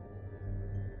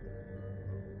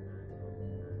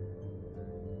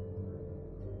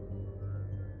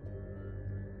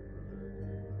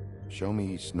 Show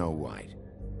me Snow White.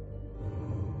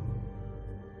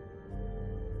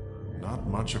 Not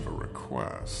much of a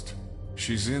request.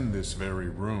 She's in this very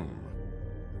room.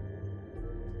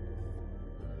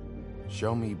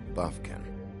 Show me Buffkin.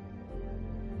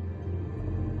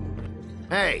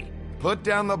 Hey! Put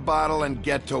down the bottle and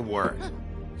get to work.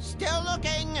 Still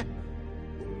looking!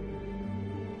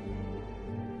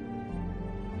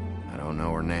 I don't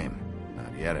know her name.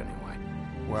 Not yet, anyway.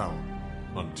 Well,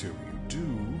 until you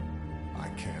do, I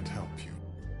can't help you.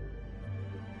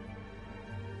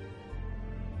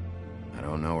 I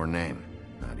don't know her name.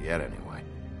 Not yet, anyway.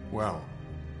 Well,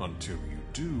 until you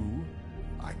do,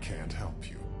 I can't help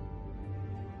you.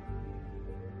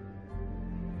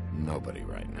 Nobody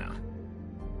right now.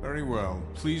 Very well.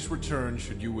 Please return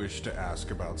should you wish to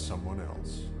ask about someone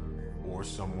else. Or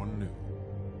someone new.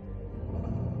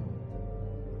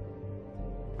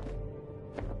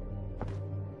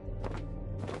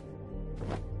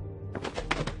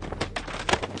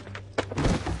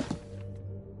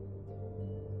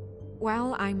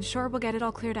 Well, I'm sure we'll get it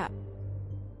all cleared up.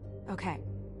 Okay.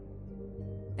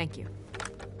 Thank you.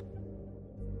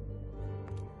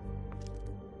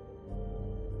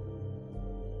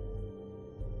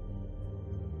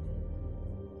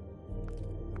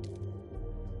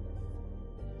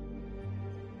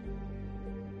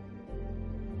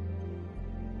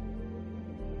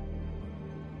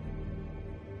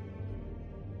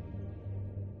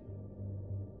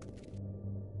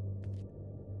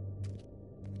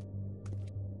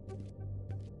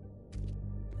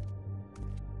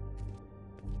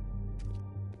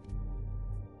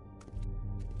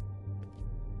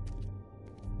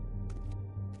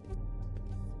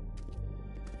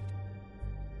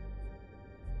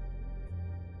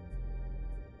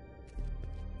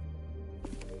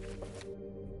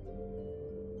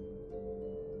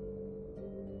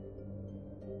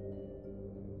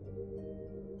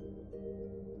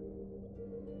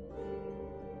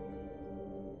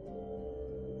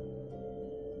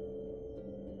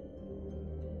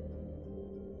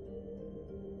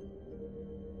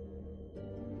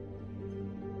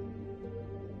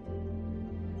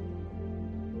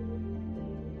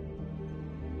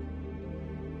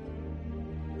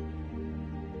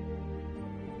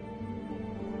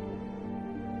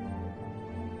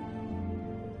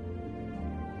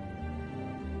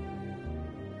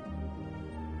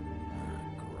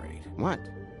 What?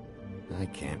 I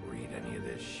can't read any of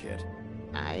this shit.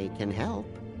 I can help.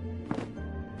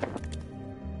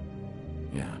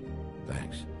 Yeah,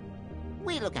 thanks.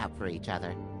 We look out for each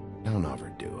other. Don't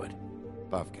overdo it.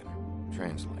 Buffkin,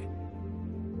 translate.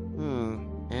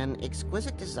 An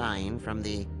exquisite design from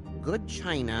the good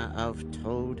china of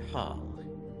Toad Hall.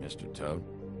 Mr. Toad?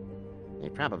 He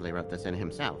probably wrote this in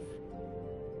himself.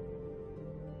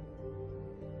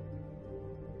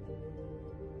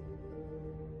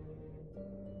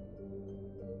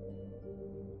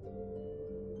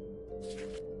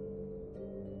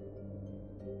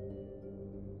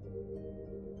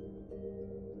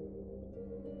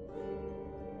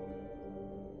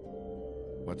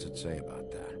 What's it say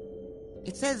about that?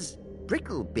 It says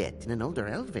Bricklebit in an older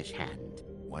Elvish hand.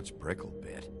 What's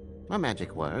Bricklebit? A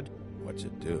magic word. What's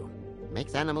it do?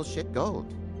 Makes animals shit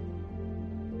gold.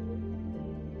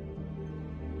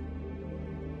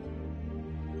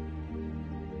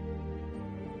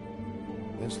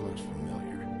 This looks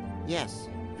familiar. Yes,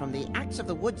 from the Axe of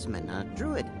the Woodsman, a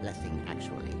druid blessing,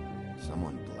 actually.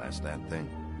 Someone blessed that thing?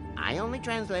 I only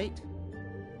translate.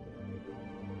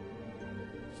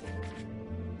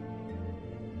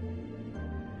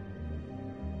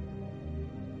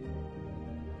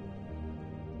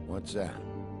 What's that?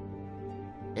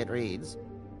 It reads,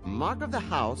 Mark of the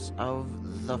House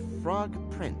of the Frog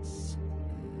Prince.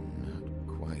 Not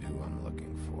quite who I'm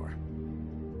looking for.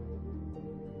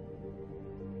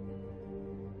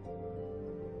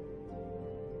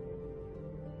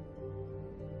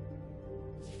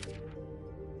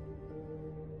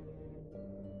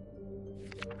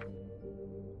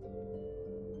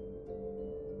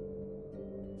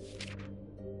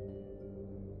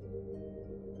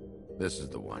 This is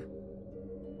the one.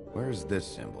 Where is this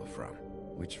symbol from?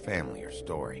 Which family or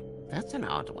story? That's an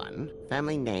odd one.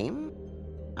 Family name?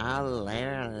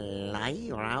 Allerleirauh?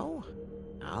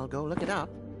 I'll go look it up.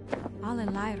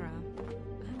 Allerleirauh.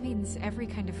 That means every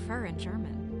kind of fur in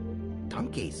German.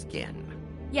 Donkey skin.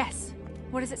 Yes.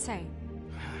 What does it say?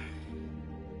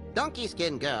 Donkey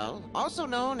skin girl, also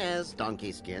known as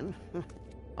donkey skin,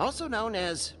 also known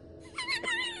as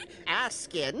ass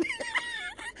skin,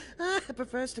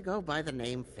 prefers to go by the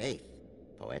name Faith.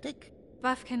 Poetic?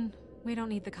 Buffkin, we don't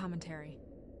need the commentary.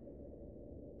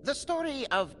 The story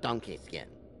of Donkey Skin.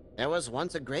 There was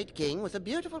once a great king with a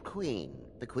beautiful queen.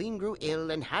 The queen grew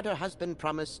ill and had her husband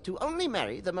promise to only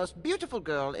marry the most beautiful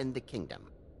girl in the kingdom.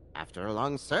 After a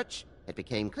long search, it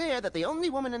became clear that the only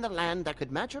woman in the land that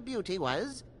could match her beauty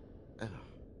was...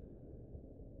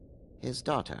 his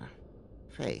daughter,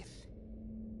 Faith.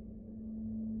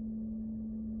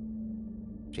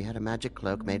 She had a magic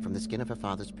cloak made from the skin of her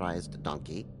father's prized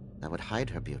donkey that would hide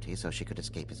her beauty so she could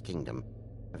escape his kingdom.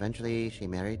 Eventually, she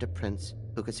married a prince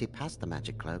who could see past the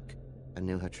magic cloak and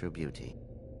knew her true beauty.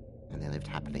 And they lived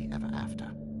happily ever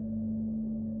after.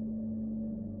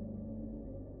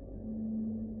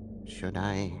 Should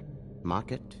I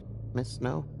mark it, Miss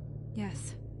Snow?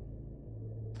 Yes.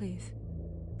 Please.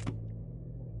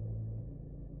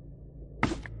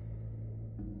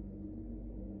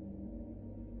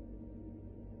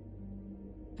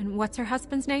 And what's her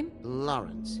husband's name?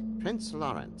 Lawrence. Prince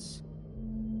Lawrence.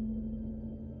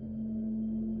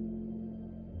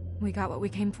 We got what we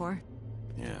came for.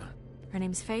 Yeah. Her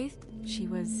name's Faith. She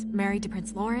was married to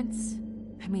Prince Lawrence.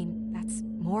 I mean, that's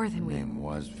more than Her name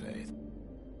was Faith.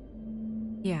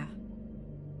 Yeah.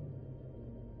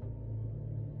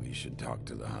 We should talk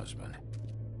to the husband.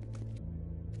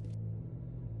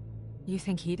 You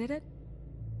think he did it?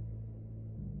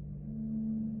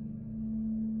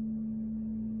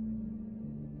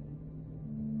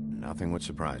 Nothing would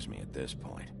surprise me at this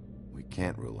point. We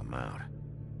can't rule him out.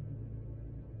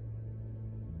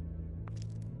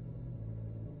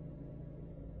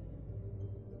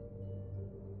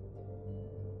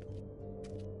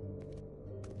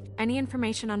 Any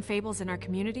information on Fables in our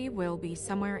community will be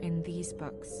somewhere in these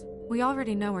books. We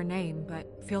already know her name,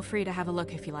 but feel free to have a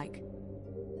look if you like.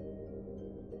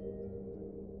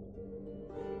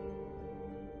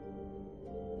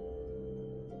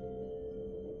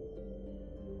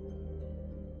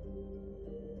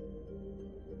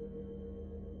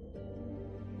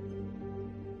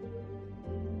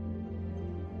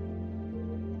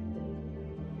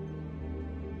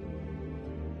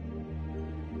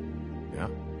 Yeah,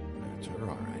 that's her,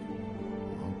 all right.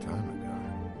 A long time ago.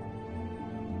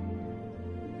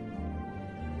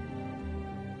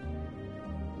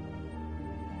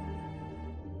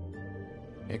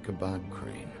 Ichabod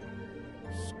Crane.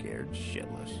 Scared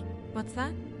shitless. What's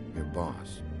that? Your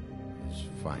boss. His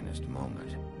finest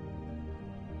moment.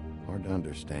 Hard to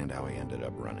understand how he ended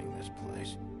up running this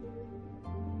place.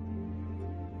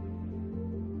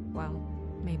 Well,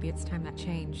 maybe it's time that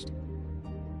changed.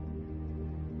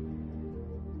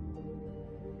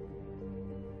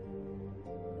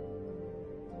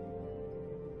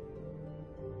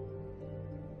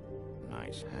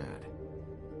 Nice hat.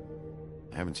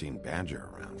 I haven't seen Badger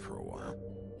around for a while.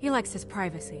 He likes his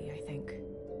privacy, I think.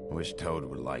 I wish Toad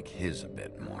would like his a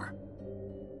bit more.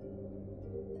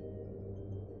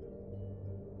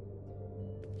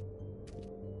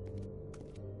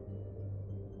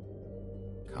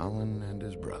 Colin and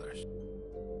his brothers.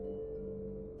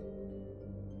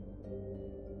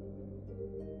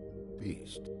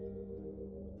 Beast.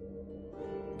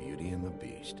 Beauty and the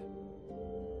Beast.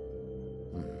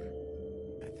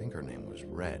 I think her name was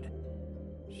Red.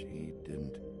 She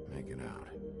didn't make it out.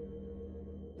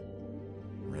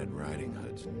 Red Riding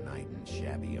Hood's knight in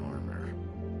shabby armor.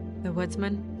 The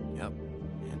woodsman? Yep,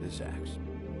 and his axe.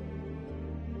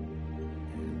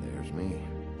 And there's me.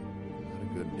 Not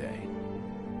a good day.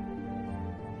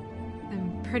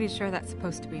 I'm pretty sure that's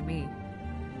supposed to be me.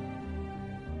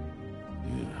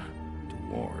 Yeah,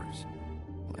 dwarves.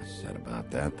 Less said about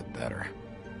that, the better.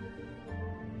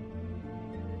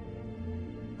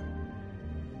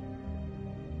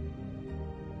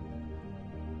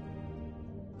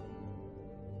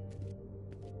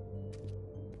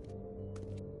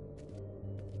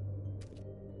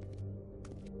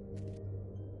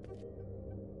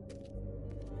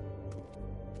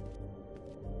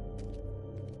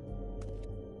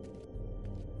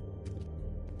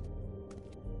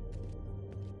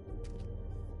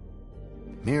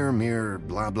 Mirror, mirror,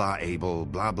 blah blah able,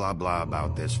 blah blah blah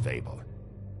about this fable.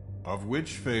 Of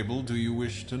which fable do you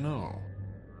wish to know?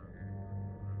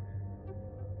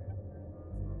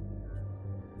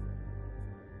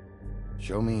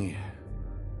 Show me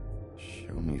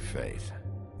Faith.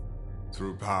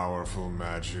 Through powerful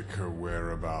magic, her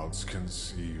whereabouts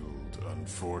concealed.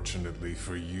 Unfortunately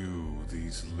for you,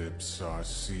 these lips are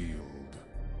sealed.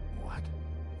 What?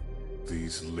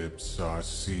 These lips are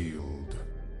sealed.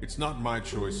 It's not my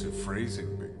choice of phrasing,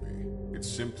 Bigby. It's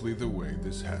simply the way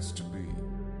this has to be.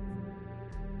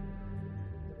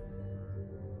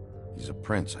 He's a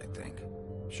prince, I think.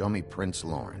 Show me Prince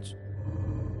Lawrence.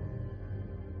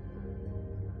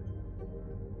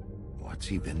 What's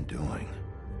he been doing?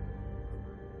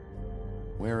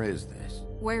 Where is this?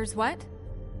 Where's what?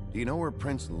 Do you know where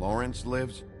Prince Lawrence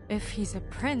lives? If he's a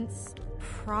prince,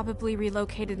 probably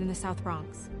relocated in the South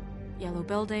Bronx. Yellow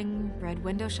building, red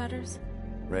window shutters.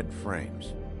 Red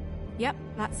frames. Yep,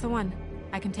 that's the one.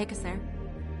 I can take us there.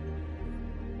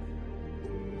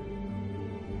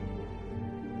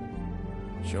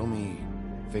 Show me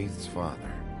Faith's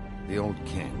father, the old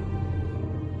king.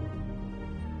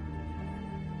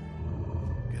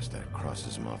 Guess that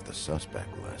crosses him off the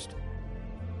suspect list.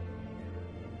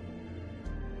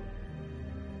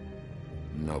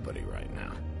 Nobody right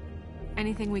now.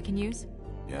 Anything we can use?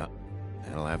 Yeah,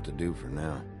 that'll have to do for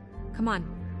now. Come on,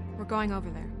 we're going over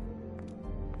there.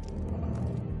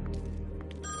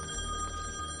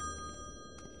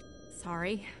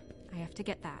 Sorry, I have to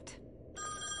get that.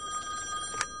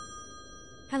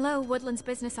 Hello, Woodland's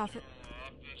business office.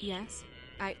 Yes,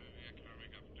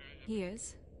 He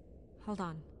is. Hold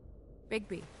on.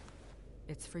 Bigby,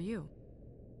 it's for you.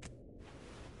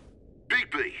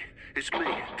 Bigby, it's me,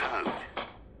 Toad.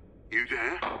 You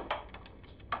there?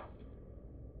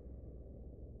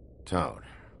 Toad,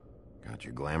 got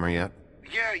your glamour yet?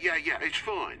 Yeah, it's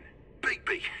fine.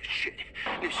 Bigby, shit.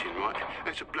 Listen, right,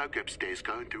 there's a bloke upstairs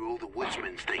going through all the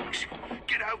woodsman's things.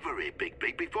 Get over here,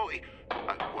 Bigby, before he...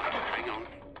 Oh, wait, hang on.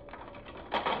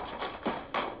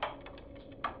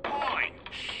 Oi,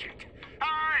 shit.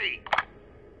 Hey!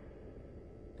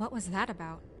 What was that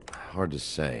about? Hard to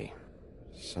say.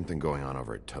 Something going on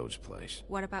over at Toad's place.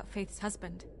 What about Faith's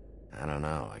husband? I don't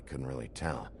know, I couldn't really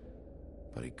tell.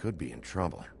 But he could be in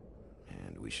trouble.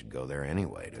 And we should go there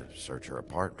anyway to search her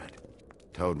apartment.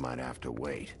 Toad might have to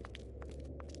wait.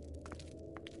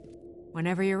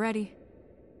 Whenever you're ready.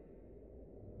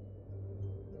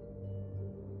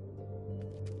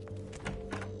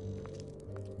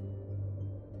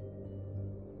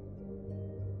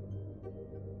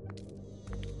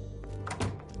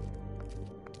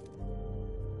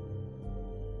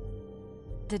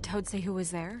 Did Toad say who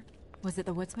was there? Was it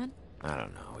the woodsman? I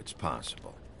don't know, it's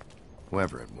possible.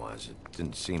 Whoever it was, it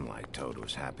didn't seem like Toad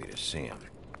was happy to see him.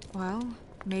 Well,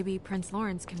 maybe Prince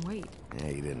Lawrence can wait. Yeah,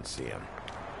 he didn't see him.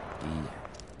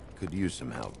 He could use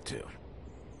some help, too.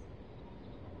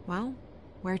 Well,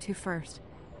 where to first?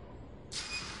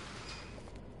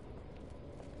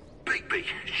 Bigby,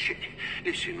 shit.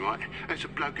 Listen, right, there's a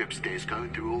bloke upstairs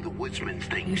going through all the woodsman's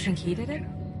things. You think he did it?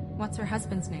 What's her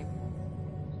husband's name?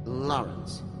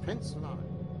 Lawrence. Prince Lawrence.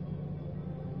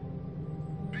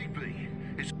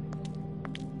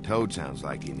 Toad sounds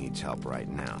like he needs help right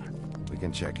now. We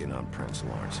can check in on Prince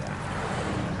Lawrence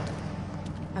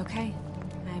after. Okay.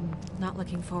 I'm not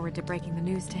looking forward to breaking the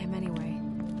news to him anyway.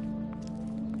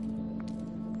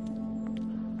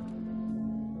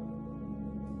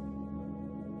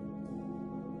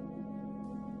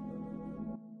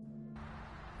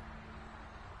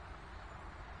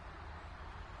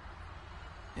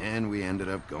 And we ended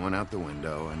up going out the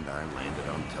window, and I landed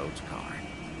on Toad's car.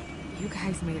 You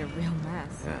guys made a real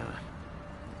mess. Yeah.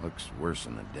 Looks worse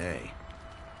in the day.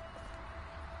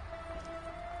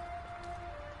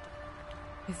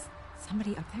 Is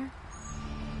somebody up there?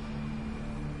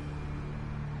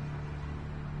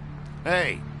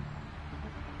 Hey!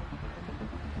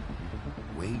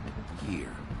 Wait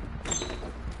here.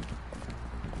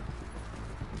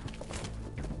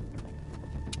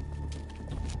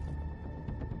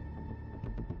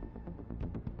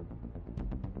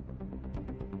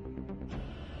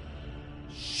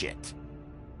 Shit.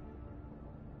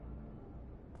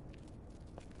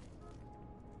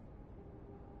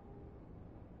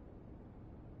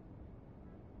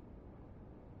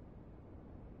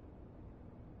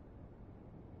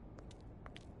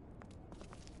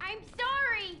 I'm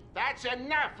sorry! That's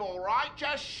enough, all right?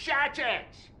 Just shut it!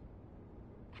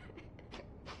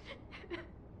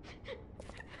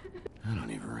 I don't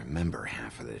even remember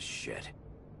half of this shit.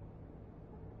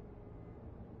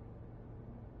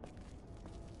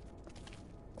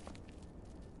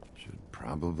 Should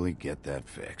probably get that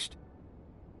fixed.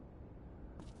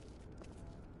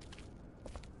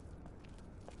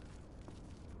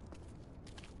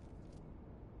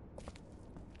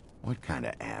 What kind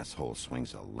of asshole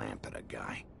swings a lamp at a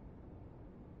guy?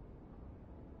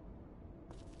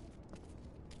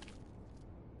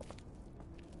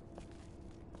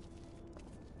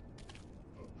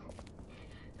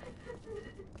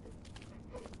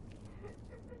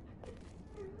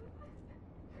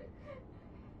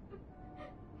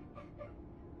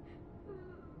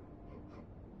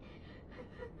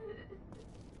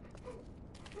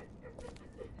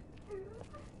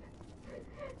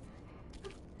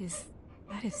 Is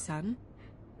that his son?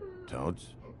 Toads?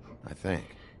 I think.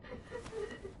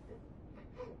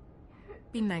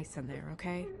 Be nice in there,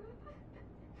 okay?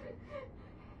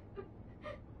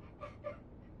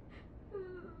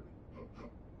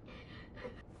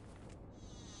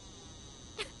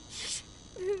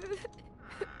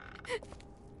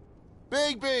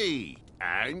 Bigby!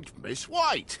 And Miss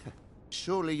White!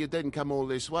 Surely you didn't come all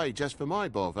this way just for my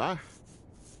bother?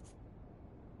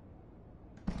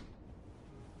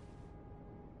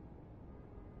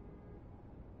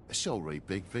 Sorry,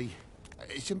 Bigby.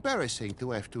 It's embarrassing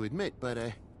to have to admit, but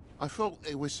I thought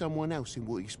there was someone else in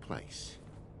Woody's place.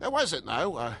 There wasn't,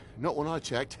 though. Not when I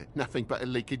checked. Nothing but a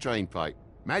leaky drain pipe.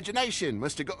 Imagination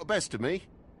must have got the best of me.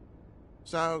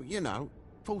 So, you know,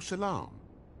 false alarm.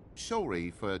 Sorry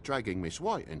for dragging Miss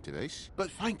White into this, but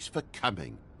thanks for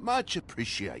coming. Much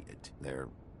appreciated. There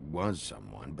was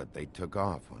someone, but they took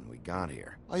off when we got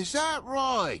here. Is that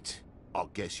right? I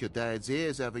guess your dad's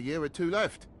ears have a year or two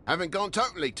left. Haven't gone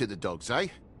totally to the dogs, eh?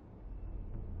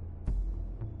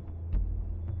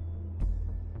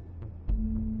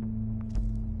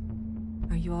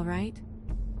 Are you all right?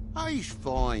 He's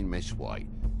fine, Miss White.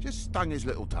 Just stung his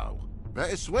little toe.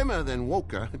 Better swimmer than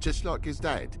walker, just like his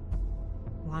dad.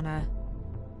 Wanna...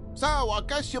 So, I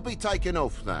guess you'll be taking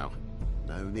off now.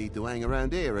 No need to hang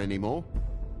around here anymore.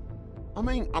 I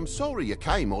mean, I'm sorry you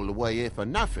came all the way here for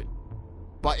nothing.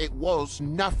 But it was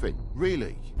nothing,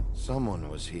 really. Someone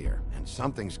was here, and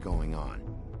something's going on.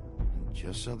 And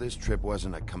just so this trip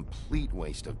wasn't a complete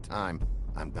waste of time,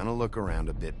 I'm gonna look around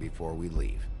a bit before we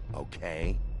leave,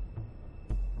 okay?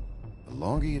 The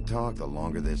longer you talk, the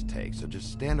longer this takes, so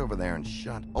just stand over there and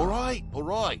shut up. All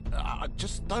right. I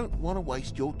just don't want to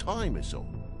waste your time, is all.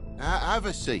 Have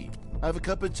a seat. Have a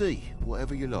cup of tea,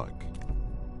 whatever you like.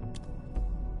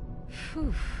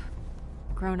 Phew.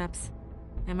 Grown-ups.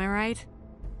 Am I right?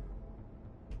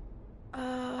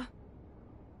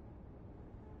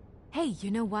 Hey,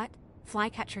 you know what?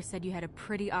 Flycatcher said you had a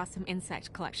pretty awesome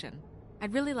insect collection.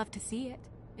 I'd really love to see it.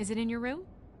 Is it in your room?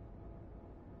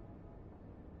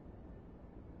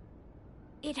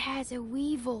 It has a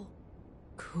weevil.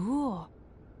 Cool.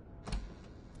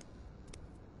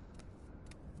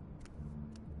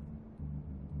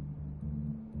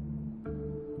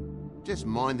 Just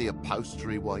mind the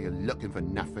upholstery while you're looking for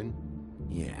nothing.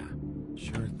 Yeah,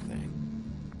 sure thing.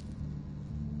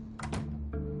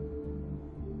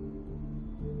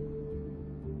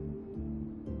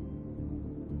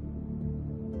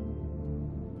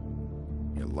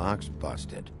 Your lock's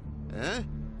busted. Eh?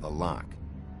 The lock.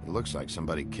 It looks like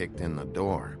somebody kicked in the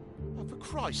door. Oh, for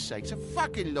Christ's sakes, a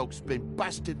fucking log's been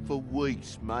busted for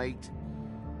weeks, mate.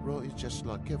 Right, it's just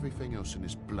like everything else in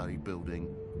this bloody building.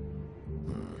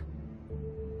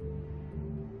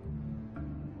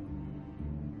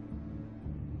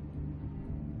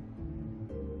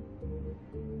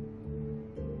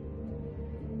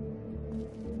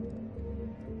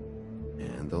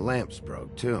 And the lamp's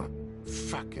broke, too.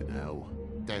 Fucking hell.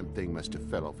 Damn thing must have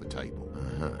fell off the table.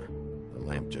 Uh-huh. The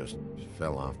lamp just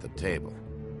fell off the table.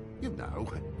 You know,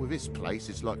 with this place,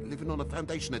 it's like living on a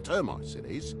foundation of termites, it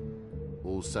is.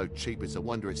 All so cheap, it's a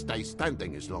wonder it stays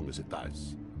standing as long as it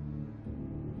does.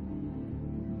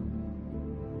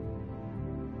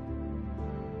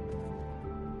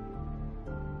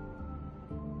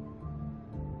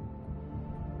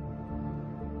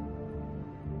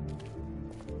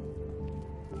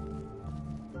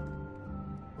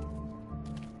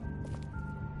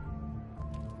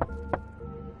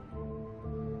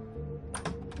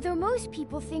 Though most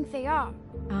people think they are.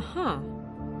 Uh-huh.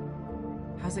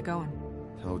 How's it going?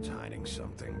 Toad's hiding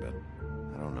something, but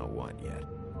I don't know what yet.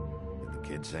 Did the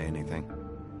kid say anything?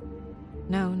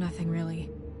 No, nothing really.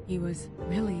 He was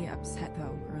really upset,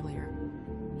 though, earlier.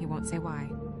 He won't say why.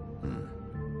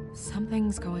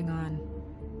 Something's going on.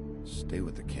 Stay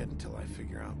with the kid until I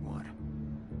figure out what.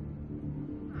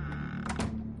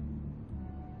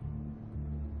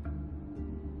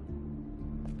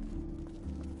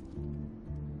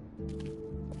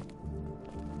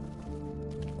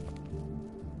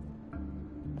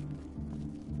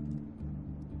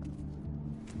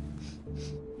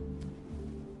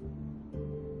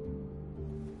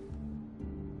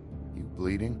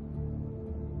 Bleeding?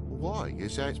 Why?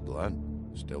 Is that... It's blood.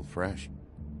 Still fresh.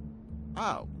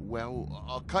 Oh, well,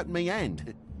 I cut me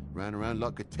hand. Ran around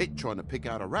like a tit trying to pick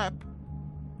out a wrap.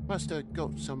 Must have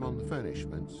got some on the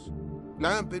furnishments.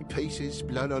 Lamp in pieces,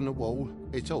 blood on the wall.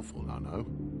 It's awful, I know.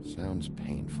 Sounds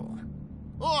painful.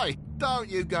 Oi! Don't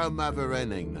you go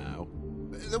mother-henning now.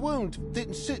 The wound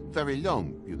didn't sit very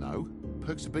long, you know.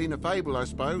 Perks of being a fable, I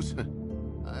suppose.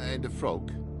 And a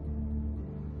frog.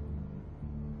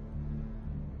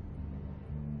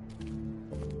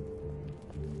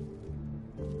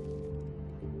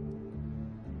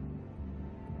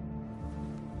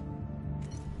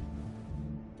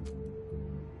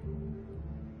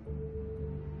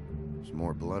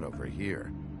 More blood over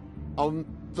here. On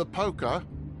the poker?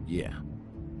 Yeah.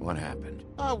 What happened?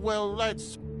 Oh, well,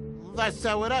 that's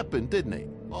how it happened, didn't it?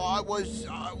 I was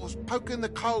poking the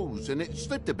coals and it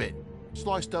slipped a bit.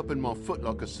 Sliced up in my foot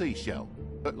like a seashell.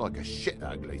 Looked like a shit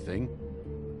ugly thing.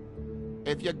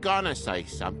 If you're gonna say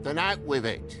something, out with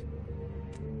it.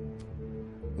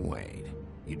 Wait,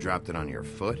 you dropped it on your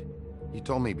foot? You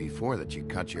told me before that you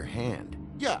cut your hand.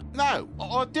 Yeah, no,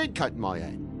 I did cut my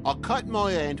hand. I cut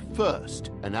my hand first,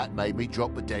 and that made me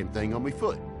drop the damn thing on my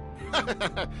foot.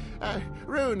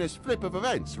 Ruinous flip of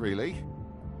events, really.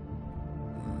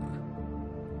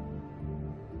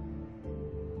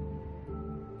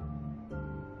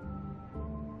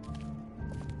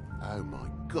 Oh my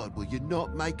God, will you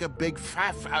not make a big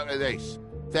faff out of this?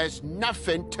 There's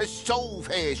nothing to solve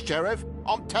here, Sheriff.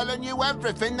 I'm telling you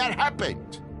everything that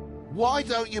happened. Why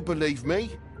don't you believe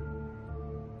me?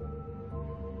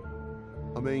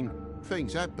 I mean,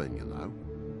 things happen, you know.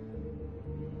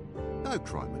 No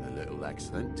crime in a little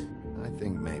accident. I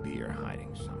think maybe you're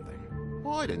hiding something.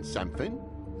 Hiding something?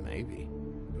 Maybe.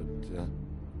 But, to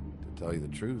tell you the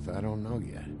truth, I don't know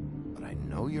yet. But I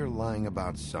know you're lying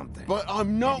about something. But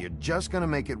I'm not... And you're just gonna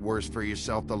make it worse for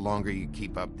yourself the longer you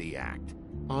keep up the act.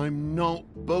 I'm not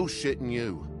bullshitting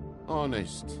you.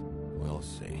 Honest. We'll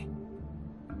see.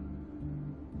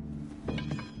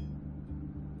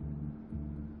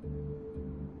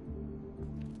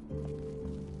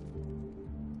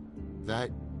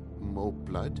 That more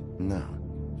blood? No,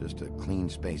 just a clean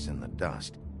space in the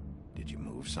dust. Did you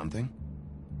move something?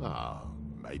 Ah,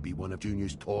 maybe one of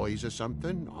Junior's toys or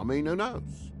something. I mean, who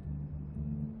knows?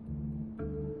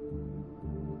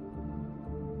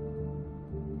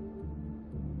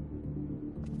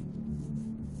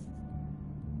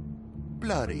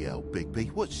 Bloody hell,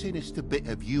 Bigby. What sinister bit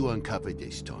have you uncovered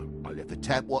this time? I left the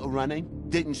tap water running?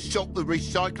 Didn't stop the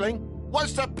recycling?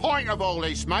 What's the point of all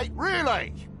this, mate?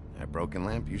 Really? That broken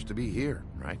lamp used to be here,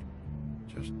 right?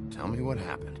 Just tell me what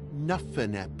happened.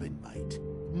 Nothing happened, mate.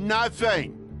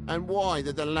 Nothing! And why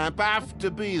did the lamp have to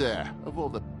be there, of all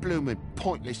the blooming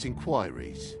pointless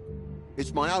inquiries?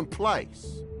 It's my own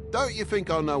place. Don't you think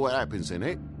I'll know what happens in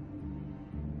it?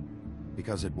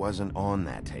 Because it wasn't on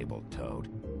that table, Toad.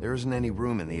 There isn't any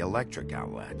room in the electric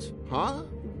outlets. Huh?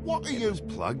 What are you... It was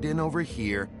plugged in over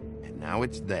here, and now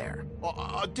it's there.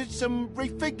 I did some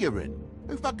refiguring.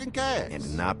 Who fucking cares?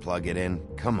 And not plug it in?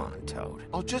 Come on, Toad.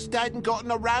 I just hadn't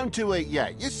gotten around to it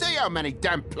yet. You see how many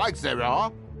damn plugs there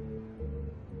are?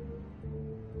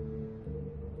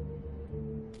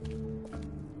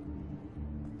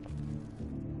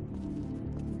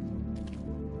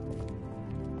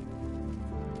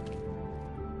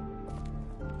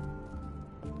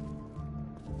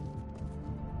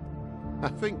 I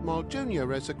think my junior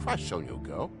has a crush on your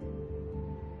girl.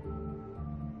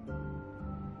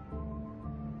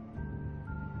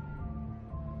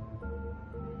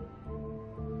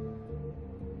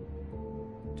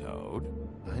 Toad,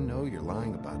 I know you're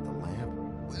lying about the lamp.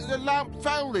 The lamp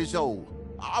fell is all.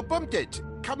 I bumped it.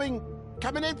 Coming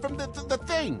in from the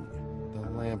thing. The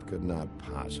lamp could not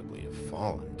possibly have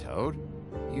fallen, Toad.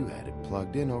 You had it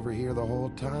plugged in over here the whole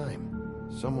time.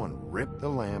 Someone ripped the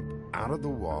lamp out of the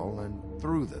wall and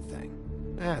threw the thing.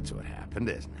 That's what happened,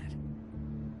 isn't it?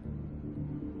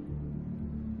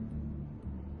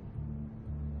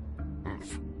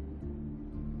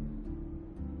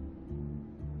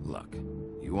 Look,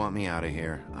 you want me out of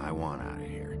here, I want out of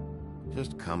here.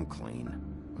 Just come clean.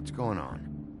 What's going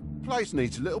on? Place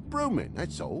needs a little brooming,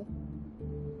 that's all.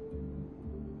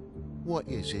 What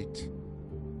is it?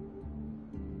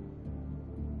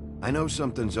 I know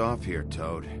something's off here,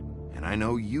 Toad. And I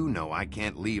know you know I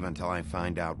can't leave until I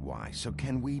find out why. So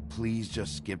can we please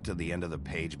just skip to the end of the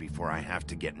page before I have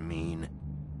to get mean?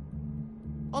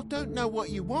 I don't know what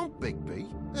you want,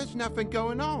 Bigby. There's nothing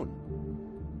going on.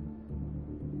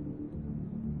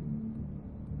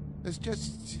 There's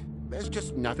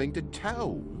just nothing to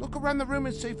tell. Look around the room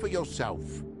and see for yourself.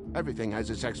 Everything has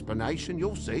its explanation,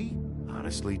 you'll see.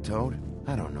 Honestly, Toad,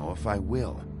 I don't know if I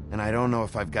will. And I don't know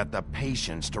if I've got the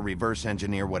patience to reverse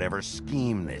engineer whatever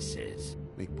scheme this is.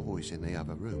 Me boy's in the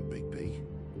other room, Bigby.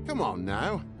 Come on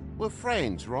now. We're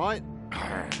friends, right?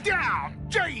 Down!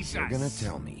 Jesus! You're gonna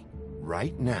tell me,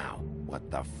 right now,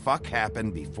 what the fuck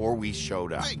happened before we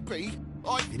showed up. Bigby,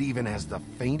 If it even has the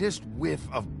faintest whiff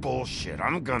of bullshit,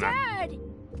 I'm gonna... Dad!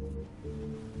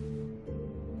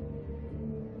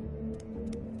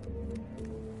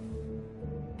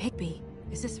 Bigby,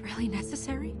 is this really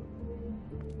necessary?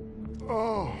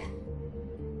 Oh.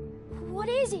 What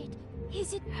is it?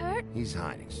 Is it hurt? He's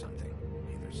hiding something.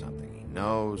 Either something he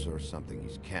knows or something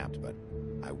he's kept, but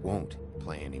I won't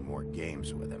play any more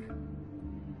games with him.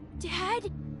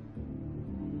 Dad?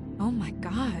 Oh my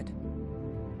god.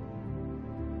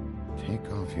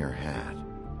 Take off your hat.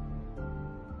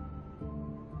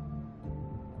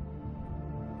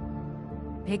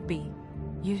 Bigby,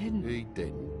 you didn't... He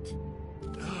didn't.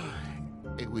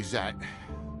 It was that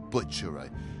butcher, a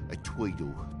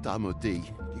Tweedle, Dumody.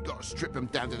 You gotta strip them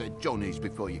down to their johnnies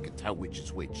before you can tell which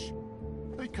is which.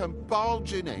 He come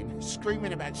bulging in,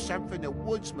 screaming about something the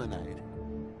woodsman had.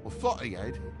 Or thought he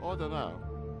had, I don't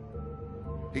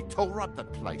know. He tore up the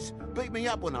place, beat me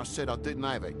up when I said I didn't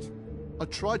have it. I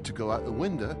tried to go out the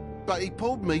window, but he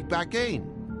pulled me back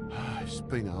in. It's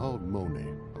been a hard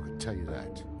morning, I can tell you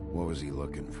that. What was he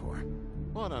looking for?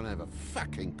 I don't have a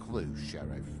fucking clue,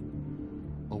 Sheriff.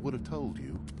 I would have told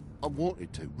you. I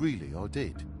wanted to, really, I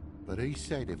did. But he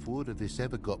said if word of this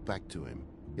ever got back to him,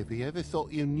 if he ever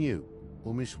thought you knew,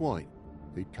 or Miss White,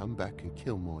 he'd come back and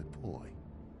kill my boy.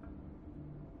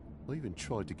 I even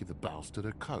tried to give the bastard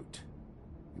a coat.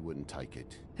 He wouldn't take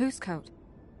it. Whose coat?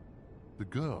 The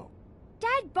girl.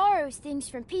 Dad borrows things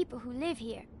from people who live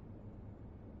here.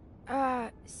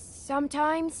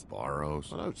 Sometimes.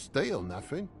 Borrows? I don't steal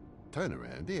nothing. Turn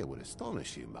around here would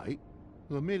astonish you, mate.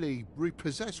 I merely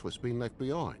repossess what's been left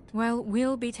behind. Well,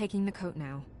 we'll be taking the coat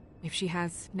now. If she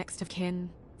has next of kin,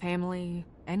 family,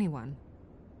 anyone.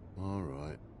 All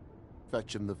right.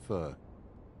 Fetch him the fur.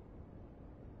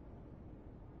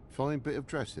 Fine bit of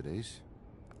dress it is.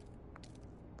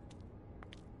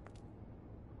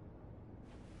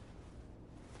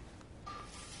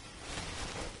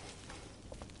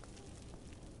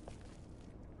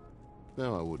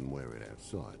 Though I wouldn't wear it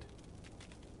outside.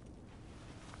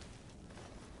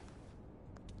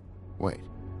 Wait.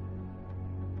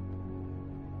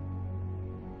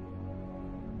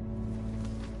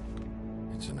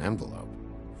 It's an envelope.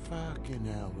 Fucking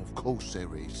hell, of course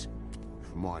there is.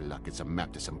 For my luck, it's a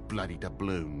map to some bloody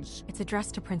doubloons. It's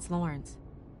addressed to Prince Lawrence.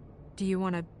 Do you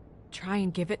want to try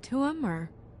and give it to him, or...?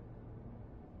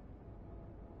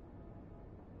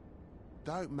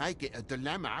 Don't make it a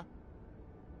dilemma.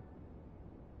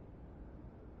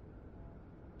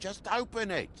 Just open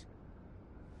it.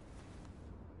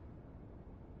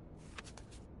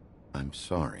 I'm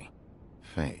sorry,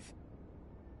 Faith.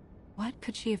 What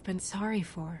could she have been sorry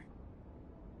for?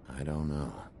 I don't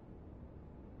know.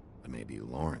 But maybe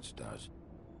Lawrence does.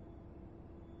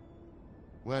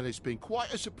 Well, it's been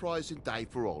quite a surprising day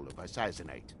for all of us, hasn't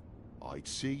it? I'd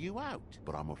see you out,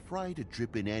 but I'm afraid of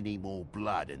dripping any more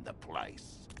blood in the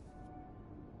place.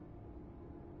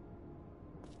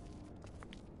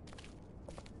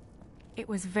 It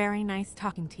was very nice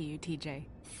talking to you, TJ.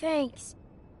 Thanks.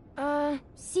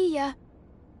 See ya.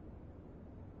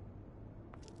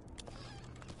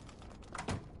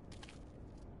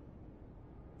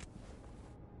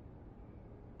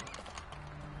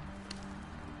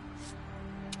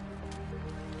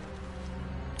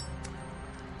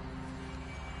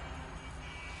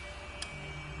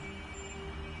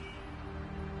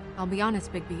 I'll be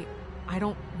honest, Bigby, I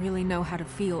don't really know how to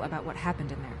feel about what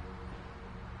happened in there.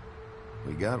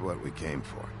 We got what we came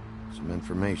for. Some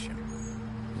information.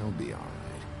 He'll be all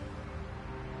right.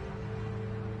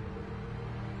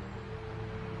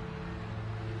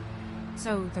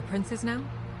 So, the prince is now?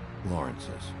 Lawrence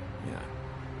is, yeah.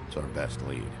 It's our best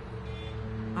lead.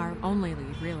 Our only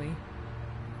lead, really.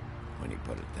 When you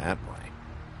put it that way.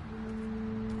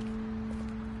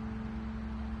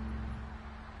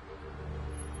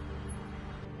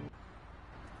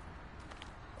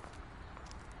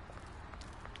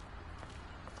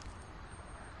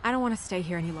 I don't want to stay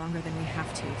here any longer than we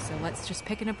have to, so let's just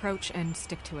pick an approach and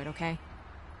stick to it, okay?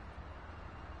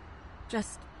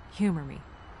 Just humor me.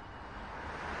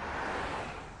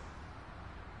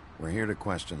 We're here to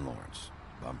question Lawrence.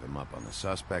 Bump him up on the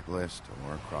suspect list,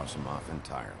 or cross him off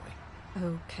entirely.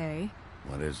 Okay.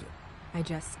 What is it? I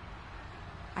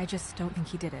just don't think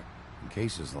he did it. In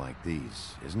cases like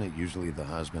these, isn't it usually the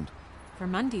husband? For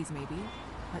Mundy's, maybe,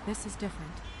 but this is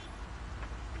different.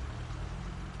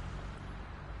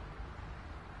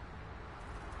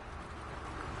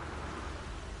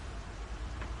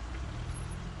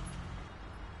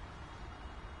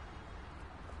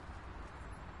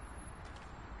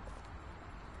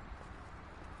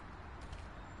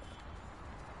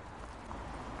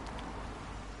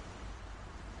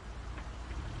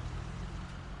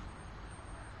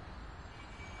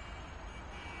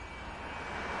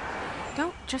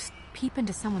 Don't just peep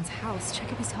into someone's house.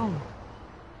 Check if he's home.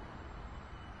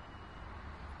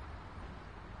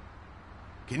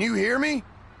 Can you hear me?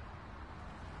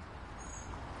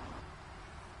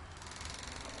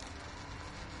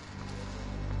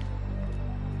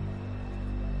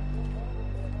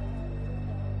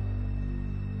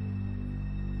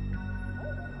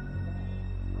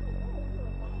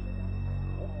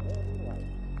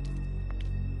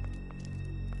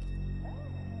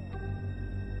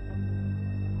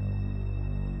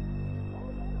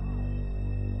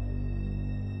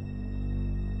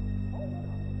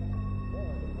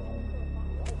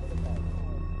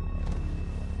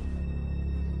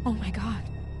 Oh my god.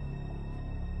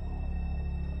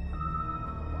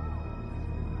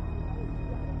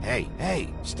 Hey,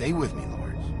 stay with me,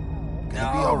 Lawrence. Gonna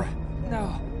No. be all right.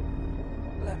 No.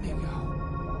 Let me go.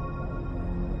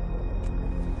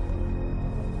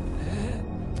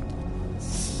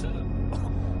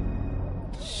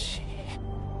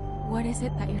 What is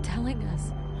it that you're telling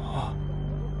us?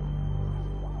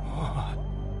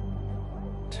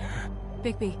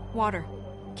 Bigby, water.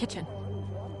 Kitchen.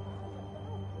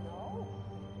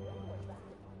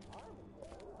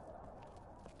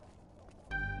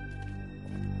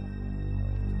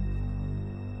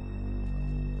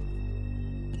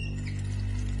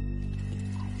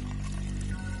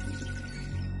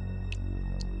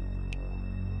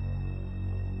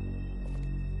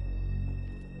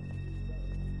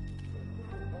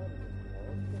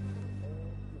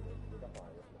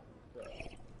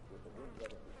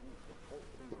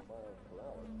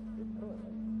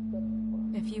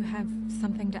 If you have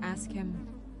something to ask him,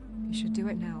 you should do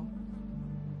it now.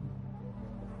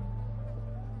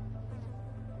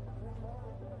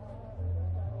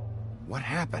 What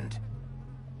happened?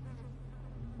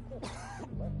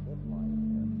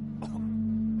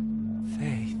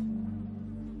 Faith.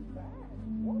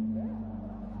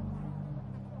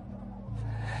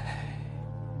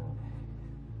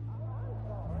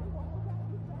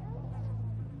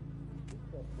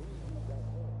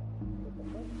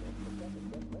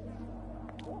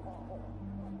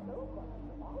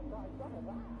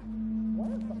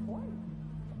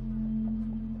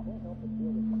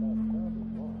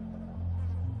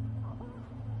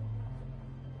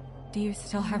 Do you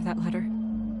still have that letter?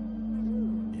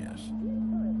 Yes.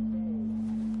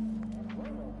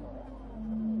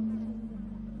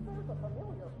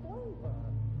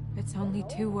 It's only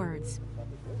 2 words,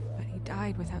 but he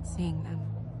died without seeing them.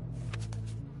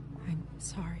 I'm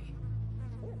sorry.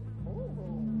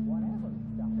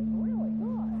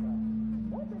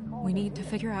 We need to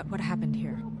figure out what happened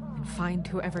here and find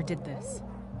whoever did this.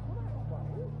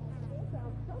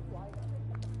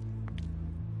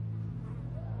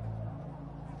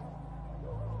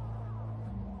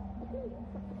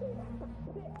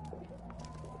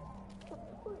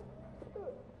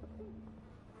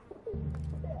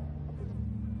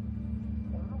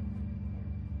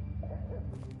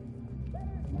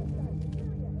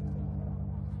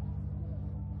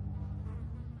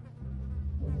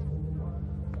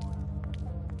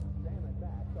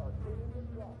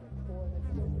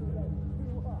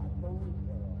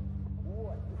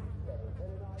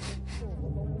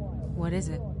 What is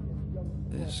it?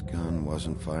 This gun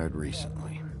wasn't fired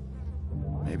recently.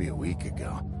 Maybe a week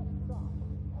ago.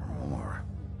 Or more.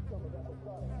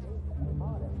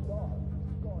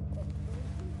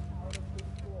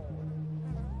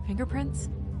 Fingerprints?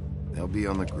 They'll be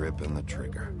on the grip and the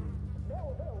trigger.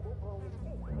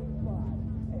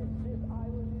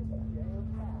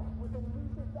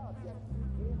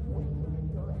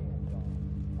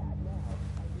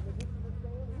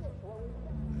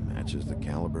 Matches the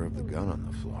caliber of the gun on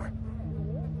the floor.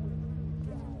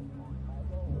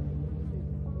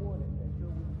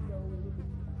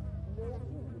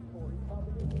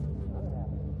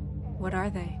 What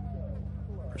are they?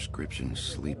 Prescription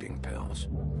sleeping pills.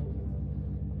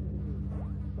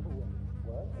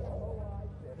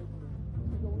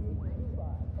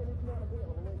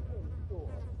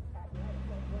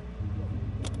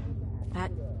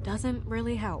 That doesn't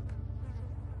really help.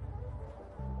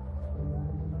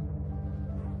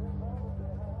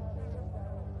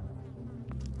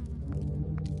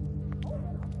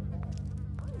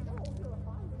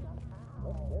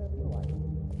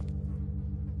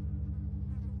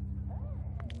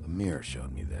 Amir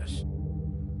showed me this.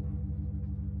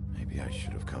 Maybe I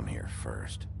should have come here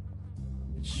first.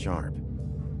 It's sharp,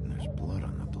 and there's blood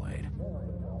on the blade.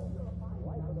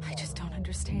 I just don't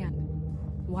understand.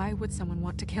 Why would someone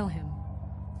want to kill him?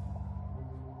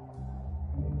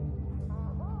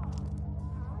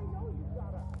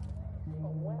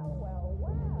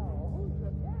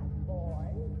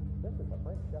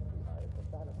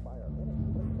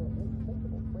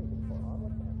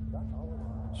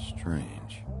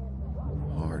 Strange.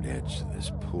 Hard edge to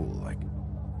this pool, like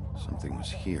something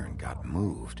was here and got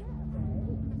moved.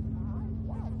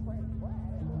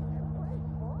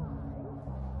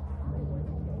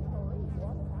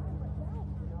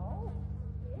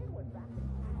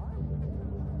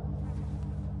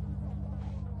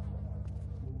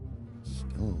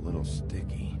 Still a little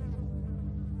sticky.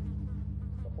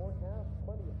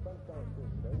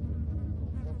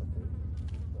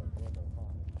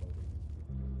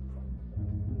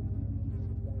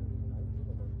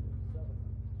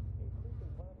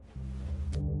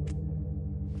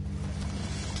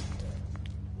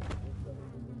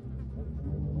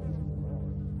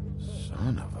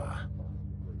 Son of a...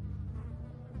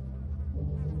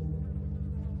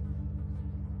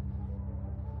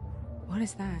 What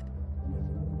is that?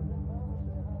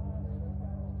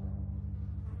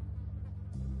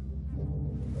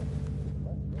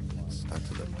 It stuck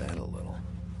to the bed a little.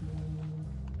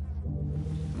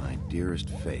 My dearest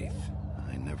Faith,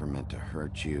 I never meant to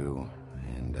hurt you,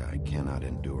 and I cannot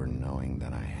endure knowing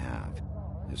that I have.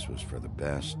 This was for the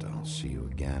best. I'll see you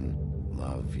again.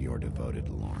 Love, your devoted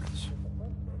Lawrence.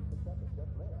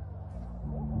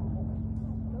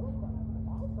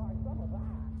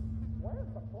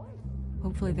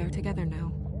 Hopefully they're together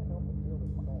now.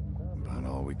 About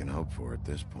all we can hope for at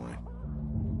this point.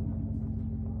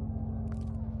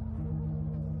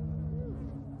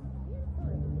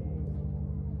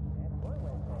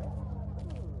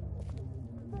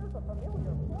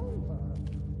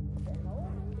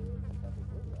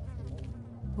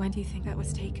 When do you think that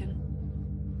was taken?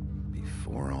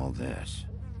 Before all this.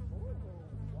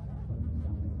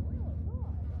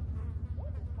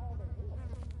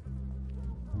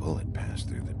 Bullet passed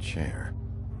through the chair.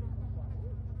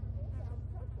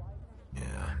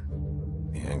 Yeah,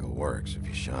 the angle works if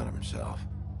he shot himself.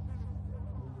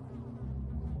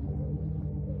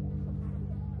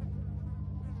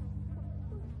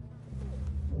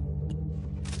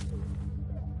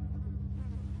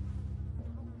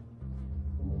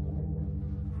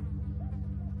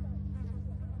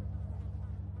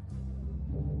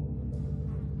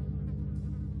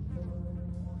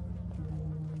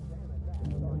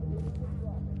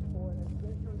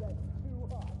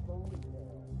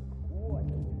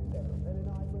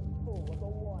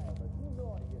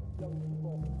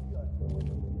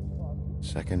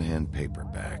 Second-hand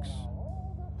paperbacks,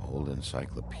 old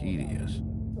encyclopedias.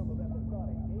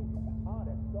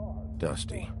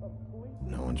 Dusty.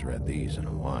 No one's read these in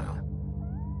a while.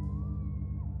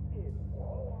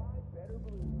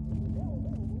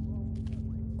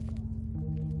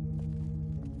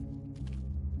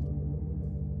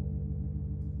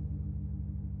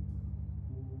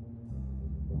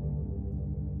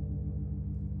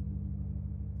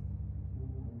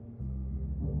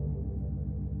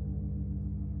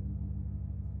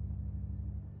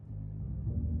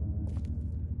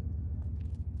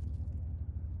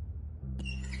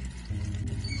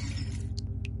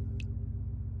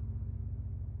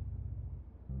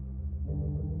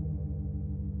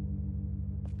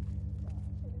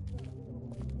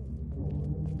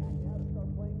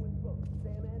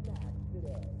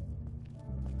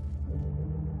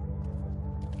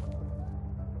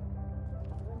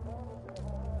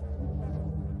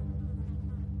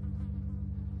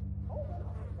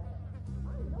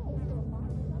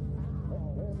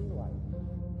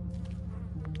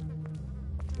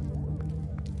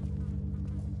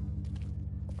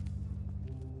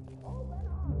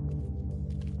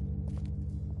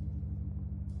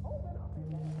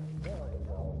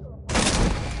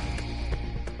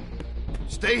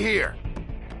 Stay here.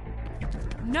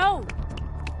 No!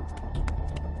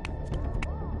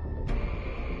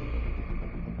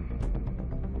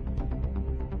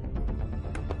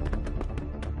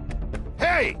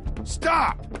 Hey!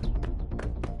 Stop!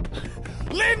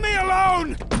 Leave me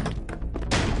alone!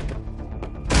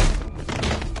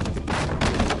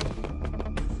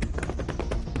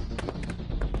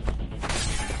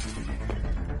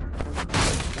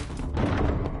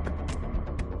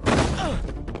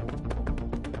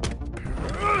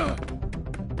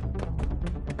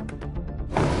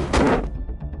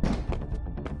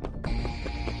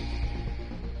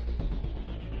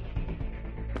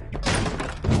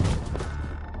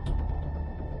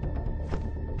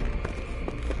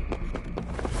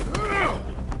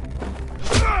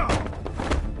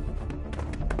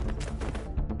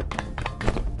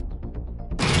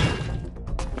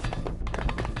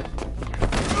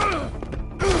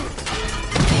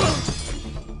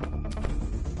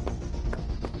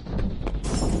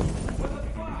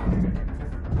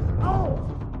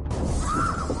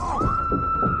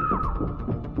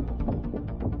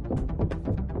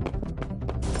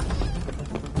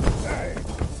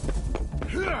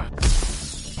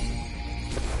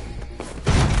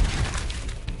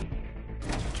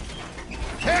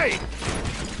 Hey!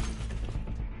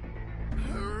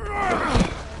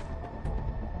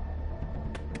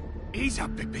 Ease up,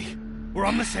 Bigby. We're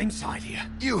on the same side here.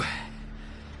 You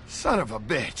son of a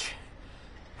bitch.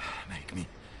 Make me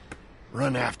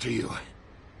run after you.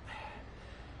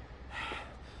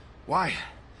 Why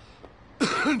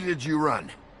did you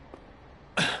run?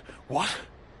 What?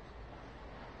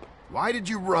 Why did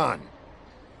you run?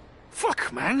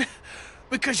 Fuck, man.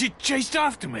 Because you chased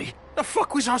after me. The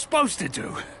fuck was I supposed to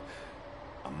do?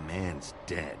 A man's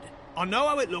dead. I know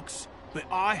how it looks, but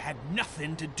I had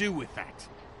nothing to do with that.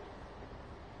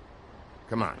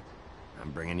 Come on.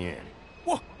 I'm bringing you in.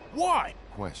 What? Why?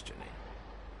 Questioning.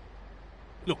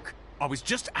 Look, I was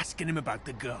just asking him about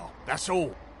the girl. That's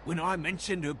all. When I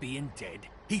mentioned her being dead,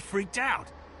 he freaked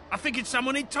out. I figured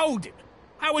someone had told him.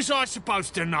 How was I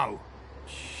supposed to know?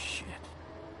 Shit.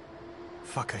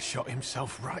 Fucker shot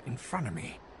himself right in front of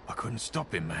me. I couldn't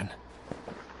stop him, man.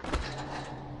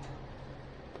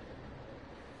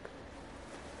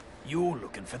 You're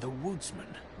looking for the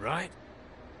woodsman, right?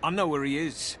 I know where he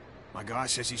is. My guy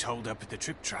says he's holed up at the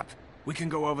Trip Trap. We can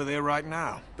go over there right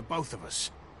now, the both of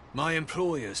us. My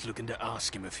employer's looking to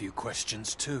ask him a few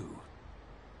questions, too.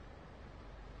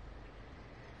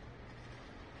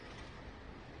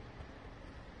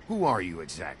 Who are you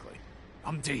exactly?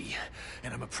 I'm D,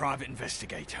 and I'm a private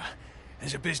investigator.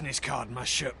 There's a business card in my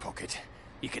shirt pocket.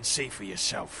 You can see for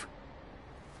yourself.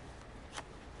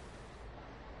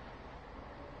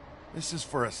 This is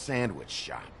for a sandwich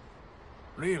shop.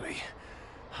 Really?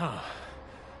 Huh.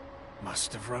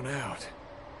 Must have run out.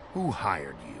 Who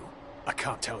hired you? I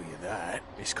can't tell you that.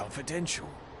 It's confidential.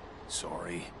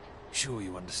 Sorry. Sure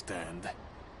you understand.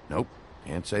 Nope.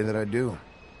 Can't say that I do.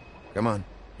 Come on.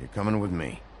 You're coming with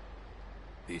me.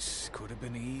 This could have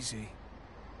been easy.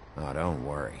 Oh, don't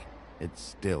worry. It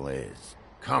still is.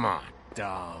 Come on.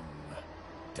 Dumb.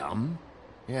 Dumb?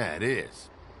 Yeah, it is.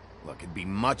 Look, it'd be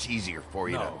much easier for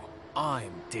you No,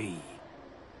 I'm D.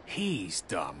 He's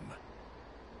dumb.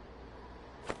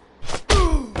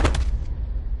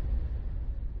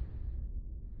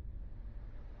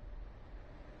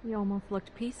 You almost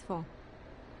looked peaceful.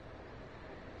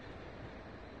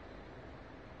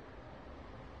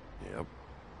 Yep.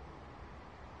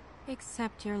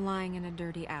 Except you're lying in a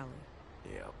dirty alley.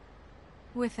 Yep.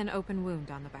 With an open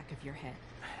wound on the back of your head.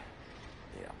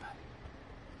 Yep.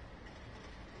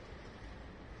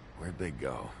 Where'd they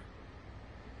go?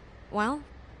 Well,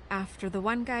 after the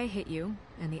one guy hit you,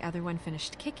 and the other one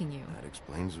finished kicking you... That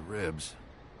explains the ribs.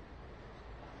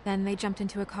 Then they jumped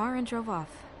into a car and drove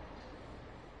off.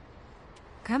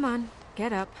 Come on,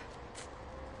 get up.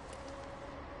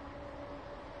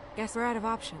 Guess we're out of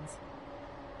options.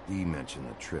 Dee mentioned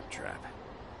the Trip Trap.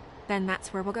 Then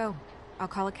that's where we'll go. I'll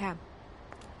call a cab.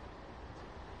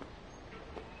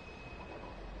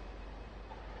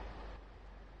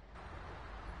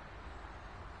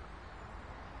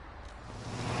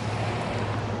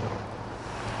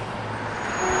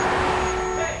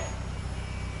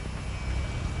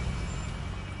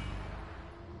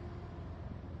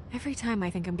 Every time I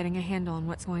think I'm getting a handle on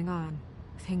what's going on,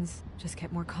 things just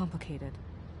get more complicated.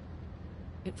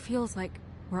 It feels like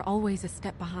we're always a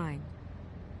step behind.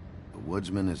 The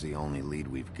woodsman is the only lead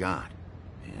we've got,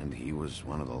 and he was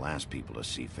one of the last people to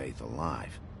see Faith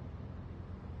alive.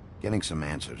 Getting some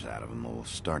answers out of him will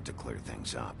start to clear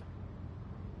things up.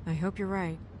 I hope you're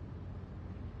right.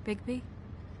 Bigby,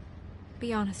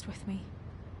 be honest with me.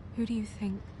 Who do you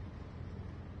think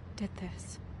did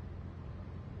this?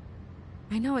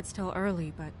 I know it's still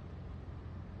early, but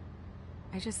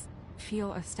I just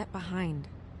feel a step behind.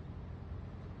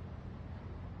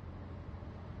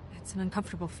 It's an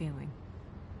uncomfortable feeling.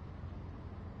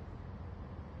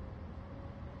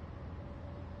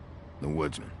 The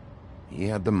woodsman. He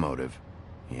had the motive.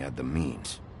 He had the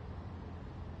means.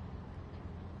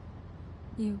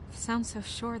 You sound so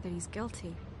sure that he's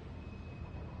guilty.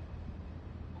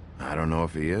 I don't know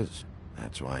if he is.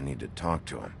 That's why I need to talk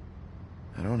to him.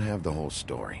 I don't have the whole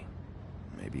story.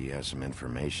 Maybe he has some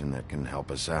information that can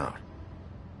help us out.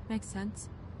 Makes sense.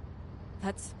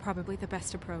 That's probably the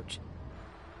best approach.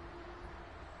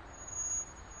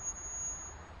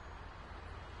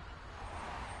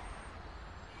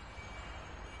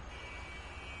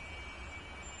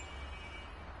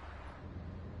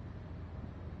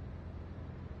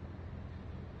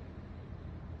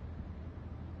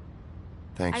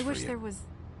 Thanks I for wish you. there was...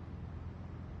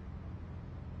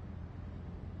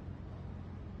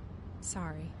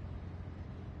 Sorry.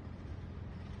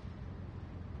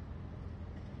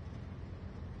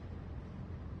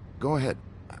 Go ahead.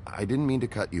 I didn't mean to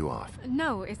cut you off.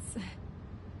 No, it's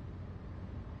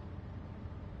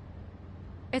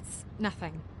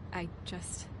nothing. I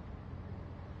just...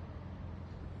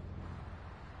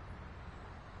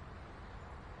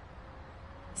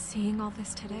 Seeing all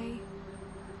this today,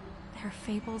 there are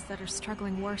fables that are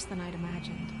struggling worse than I'd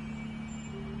imagined.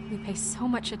 We pay so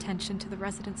much attention to the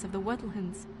residents of the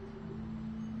woodlands.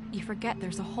 You forget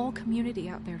there's a whole community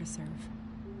out there to serve.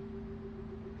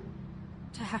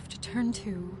 To have to turn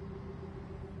to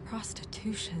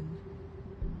prostitution.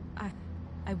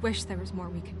 I wish there was more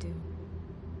we could do.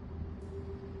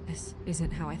 This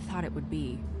isn't how I thought it would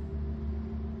be.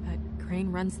 But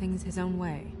Crane runs things his own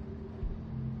way.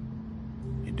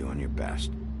 You're doing your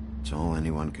best. It's all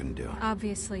anyone can do.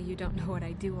 Obviously, you don't know what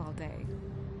I do all day.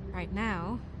 Right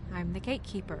now, I'm the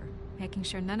gatekeeper, making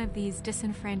sure none of these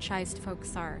disenfranchised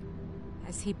folks are,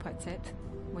 as he puts it,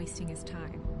 wasting his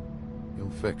time. You'll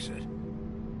fix it.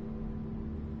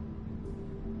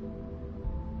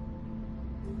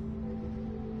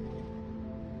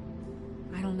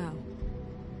 I don't know.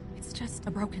 It's just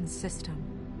a broken system.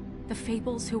 The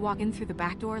fables who walk in through the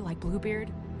back door like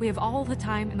Bluebeard, we have all the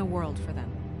time in the world for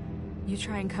them. You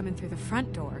try and come in through the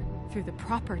front door, through the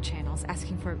proper channels,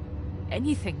 asking for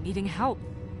anything, needing help.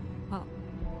 Well,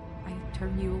 I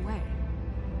turn you away.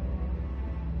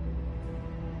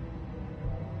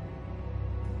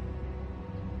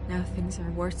 Now things are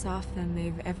worse off than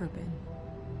they've ever been.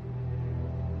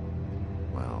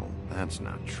 Well, that's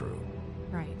not true.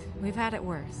 Right. We've had it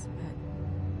worse,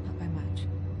 but not by much.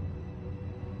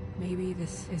 Maybe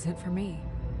this isn't for me.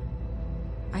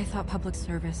 I thought public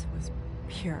service was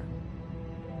pure.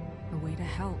 A way to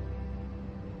help.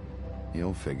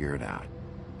 You'll figure it out.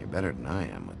 You're better than I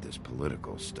am with this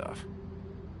political stuff.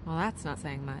 Well, that's not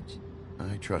saying much.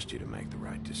 I trust you to make the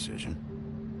right decision.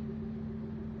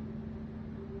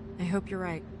 I hope you're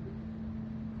right.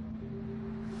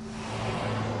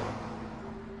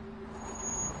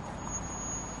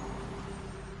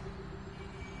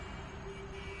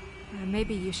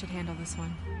 Maybe you should handle this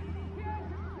one.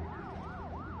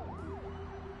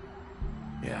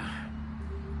 Yeah,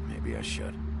 maybe I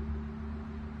should.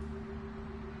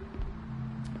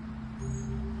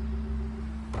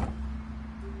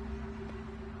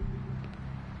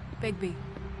 Bigby.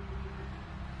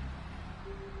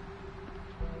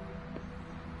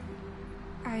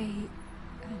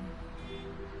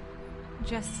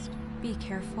 Just be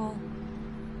careful,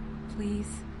 please.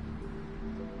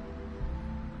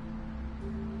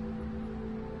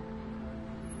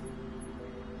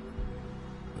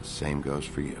 The same goes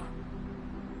for you.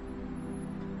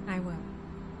 I will.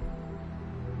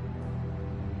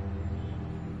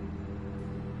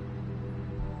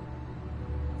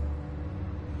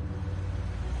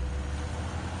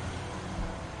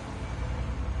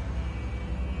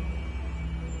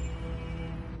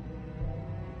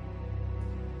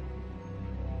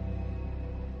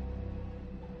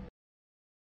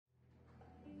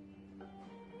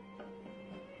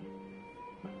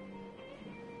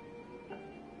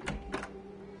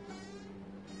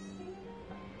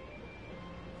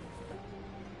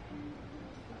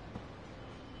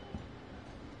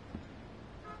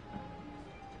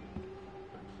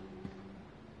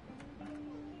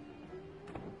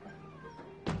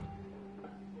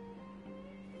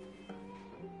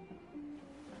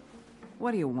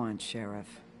 What do you want,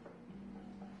 Sheriff?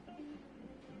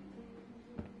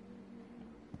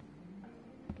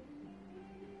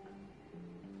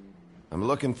 I'm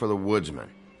looking for the woodsman.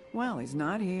 Well, he's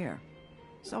not here.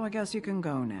 So I guess you can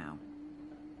go now.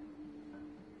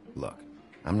 Look,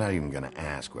 I'm not even gonna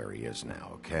ask where he is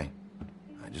now, okay?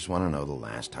 I just want to know the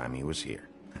last time he was here.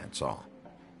 That's all.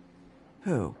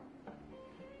 Who?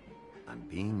 I'm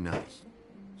being nice,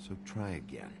 so try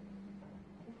again.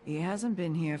 He hasn't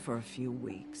been here for a few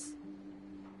weeks.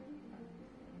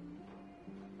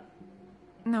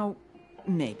 No,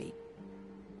 maybe.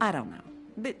 I don't know.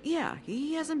 But yeah,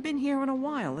 he hasn't been here in a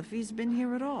while, if he's been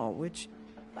here at all, which...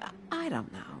 I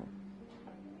don't know.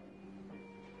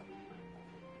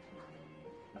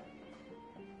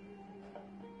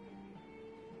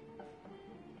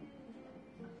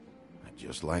 I'd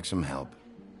just like some help,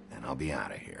 and I'll be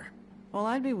out of here. Well,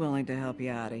 I'd be willing to help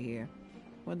you out of here.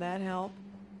 Would that help?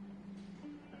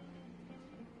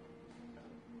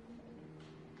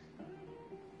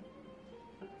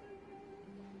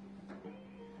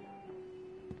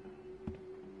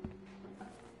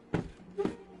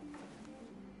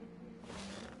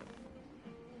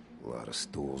 A lot of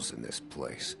stools in this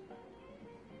place.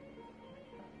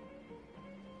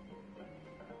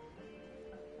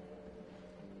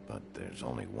 But there's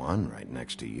only one right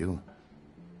next to you.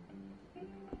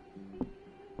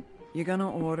 You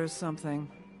gonna order something?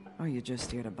 Or you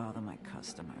just here to bother my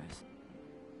customers?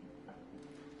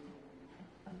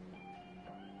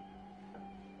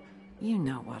 You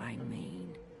know what I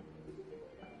mean.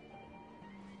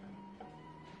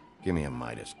 Give me a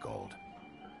Midas Gold.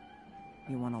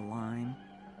 You want a lime?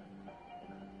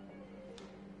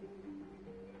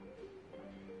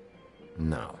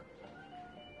 No.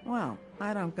 Well,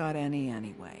 I don't got any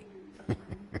anyway.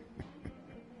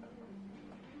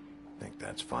 Think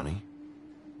that's funny?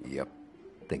 Yep.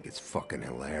 Think it's fucking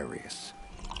hilarious.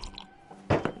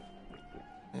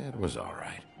 It was all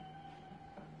right.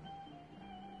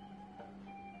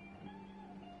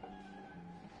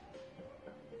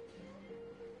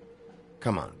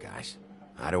 Come on, guys.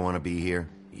 I don't want to be here.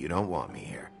 You don't want me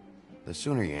here. The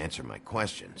sooner you answer my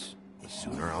questions, the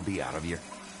sooner I'll be out of your...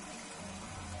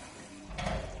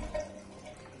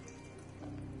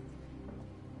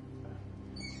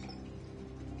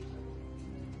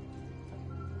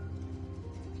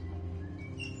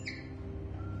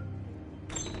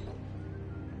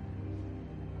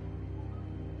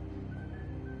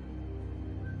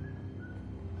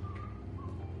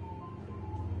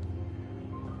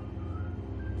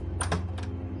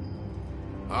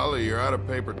 Ollie, you're out of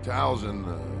paper towels and,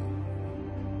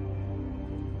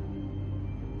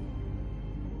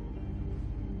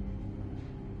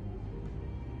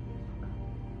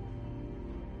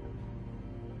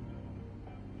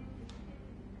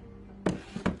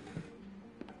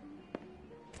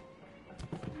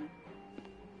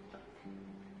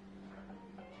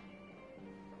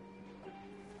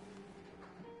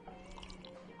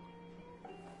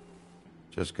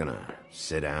 Just gonna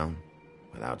sit down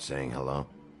without saying hello?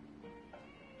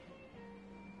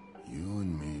 You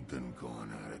and me been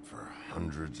going at it for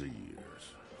hundreds of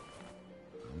years.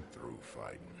 I'm through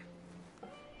fighting.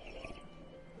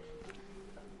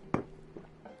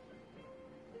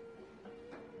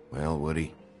 Well,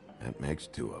 Woody, that makes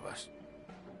two of us.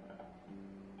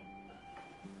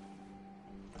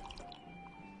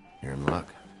 You're in luck.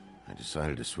 I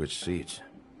decided to switch seats.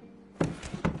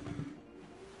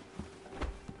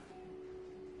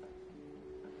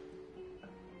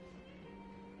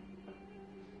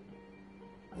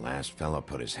 Last fella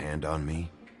put his hand on me,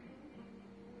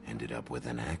 ended up with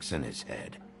an axe in his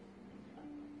head.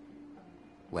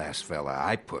 Last fella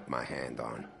I put my hand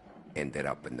on ended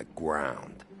up in the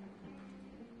ground.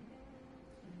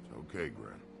 It's okay,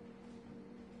 Gren.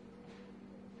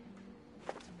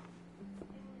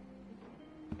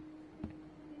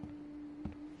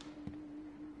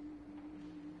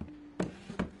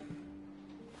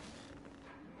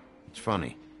 It's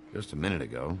funny. Just a minute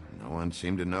ago, no one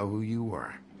seemed to know who you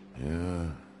were. Yeah,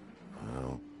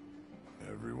 well,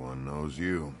 everyone knows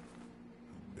you.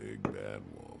 The big bad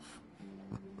wolf.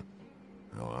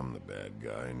 Hell, I'm the bad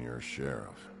guy and you're a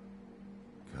sheriff.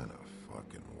 What kind of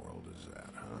fucking world is that,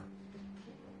 huh?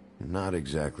 Not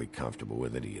exactly comfortable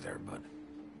with it either, but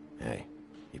hey,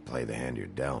 you play the hand you're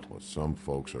dealt. Well, some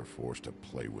folks are forced to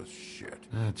play with shit.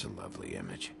 That's a lovely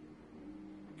image.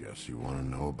 Guess you want to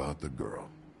know about the girl.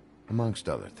 Amongst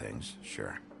other things,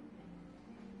 sure.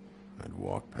 I'd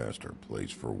walked past her place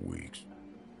for weeks.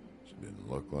 She didn't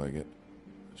look like it.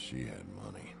 She had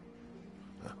money.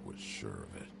 I was sure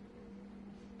of it.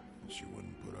 And she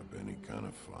wouldn't put up any kind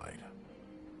of fight.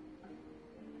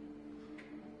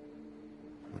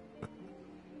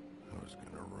 I was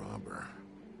gonna rob her.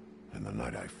 And the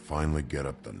night I finally get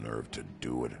up the nerve to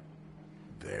do it,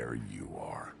 there you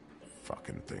are,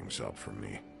 fucking things up for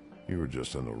me. You were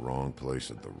just in the wrong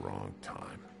place at the wrong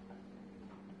time.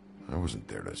 I wasn't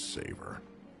there to save her.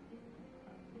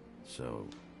 So,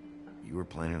 you were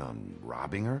planning on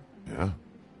robbing her? Yeah,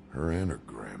 her and her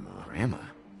grandma. Grandma?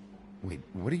 Wait,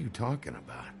 what are you talking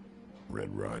about?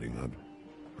 Red Riding Hood,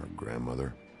 her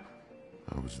grandmother.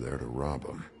 I was there to rob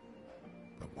them.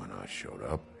 But when I showed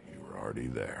up, you were already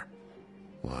there,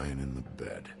 lying in the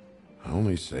bed. I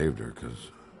only saved her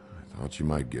because I thought she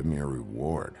might give me a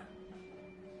reward.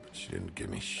 But she didn't give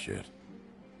me shit.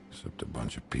 Except a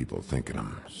bunch of people thinking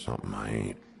I'm something I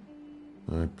ain't.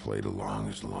 I played along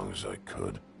as I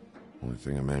could. Only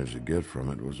thing I managed to get from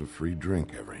it was a free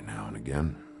drink every now and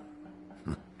again.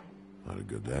 Not a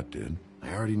good that did.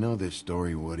 I already know this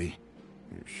story, Woody.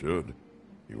 You should.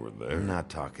 You were there. I'm not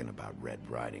talking about Red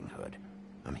Riding Hood.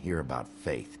 I'm here about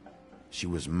Faith. She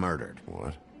was murdered.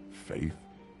 What? Faith?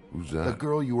 Who's that? The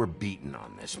girl you were beating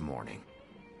on this morning.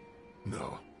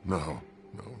 No.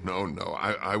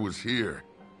 I was here.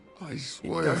 I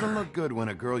swear. It doesn't look good when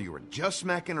a girl you were just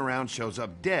smacking around shows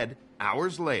up dead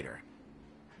hours later.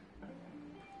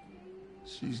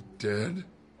 She's dead?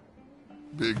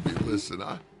 Bigby, listen,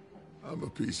 I'm a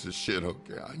piece of shit,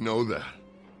 okay? I know that.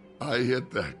 I hit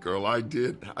that girl, I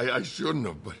did. I shouldn't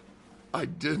have, but I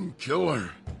didn't kill her.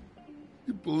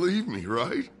 You believe me,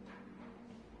 right?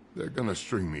 They're gonna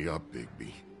string me up,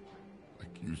 Bigby.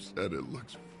 Like you said, it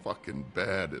looks fucking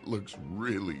bad. It looks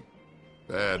really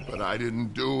bad, but I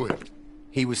didn't do it.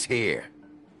 He was here.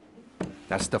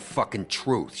 That's the fucking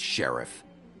truth, Sheriff.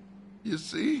 You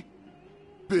see?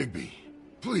 Bigby,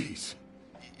 please.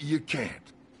 You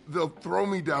can't. They'll throw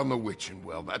me down the witching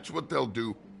well. That's what they'll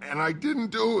do. And I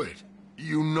didn't do it.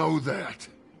 You know that.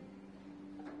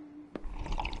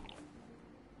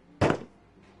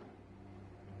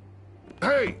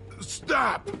 Hey,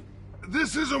 stop!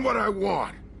 This isn't what I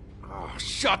want. Oh,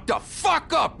 shut the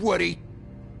fuck up, Woody!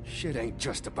 Shit ain't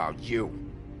just about you.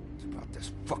 It's about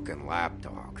this fucking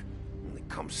lapdog. Only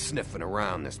comes sniffing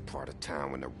around this part of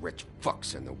town when the rich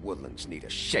fucks in the woodlands need a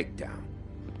shakedown.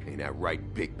 Ain't that right,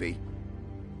 Bigby?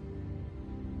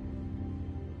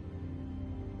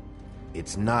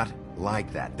 It's not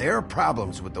like that. There are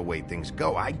problems with the way things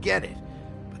go, I get it.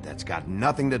 But that's got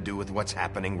nothing to do with what's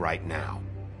happening right now.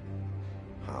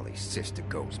 Holly's sister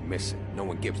goes missing. No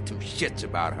one gives two shits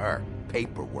about her.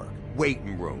 Paperwork,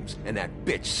 waiting rooms, and that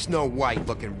bitch Snow White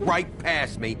looking right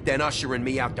past me, then ushering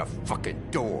me out the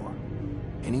fucking door.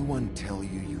 Anyone tell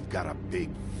you you've got a big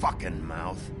fucking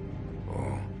mouth?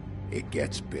 Oh, it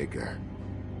gets bigger.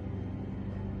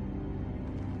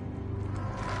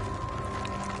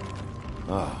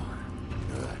 Oh,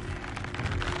 good.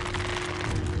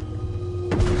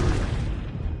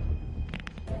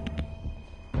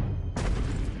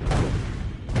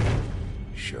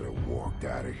 Should have walked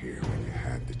out of here when you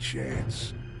had the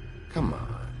chance. Come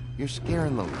on, you're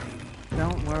scaring the lady.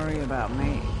 Don't worry about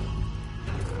me.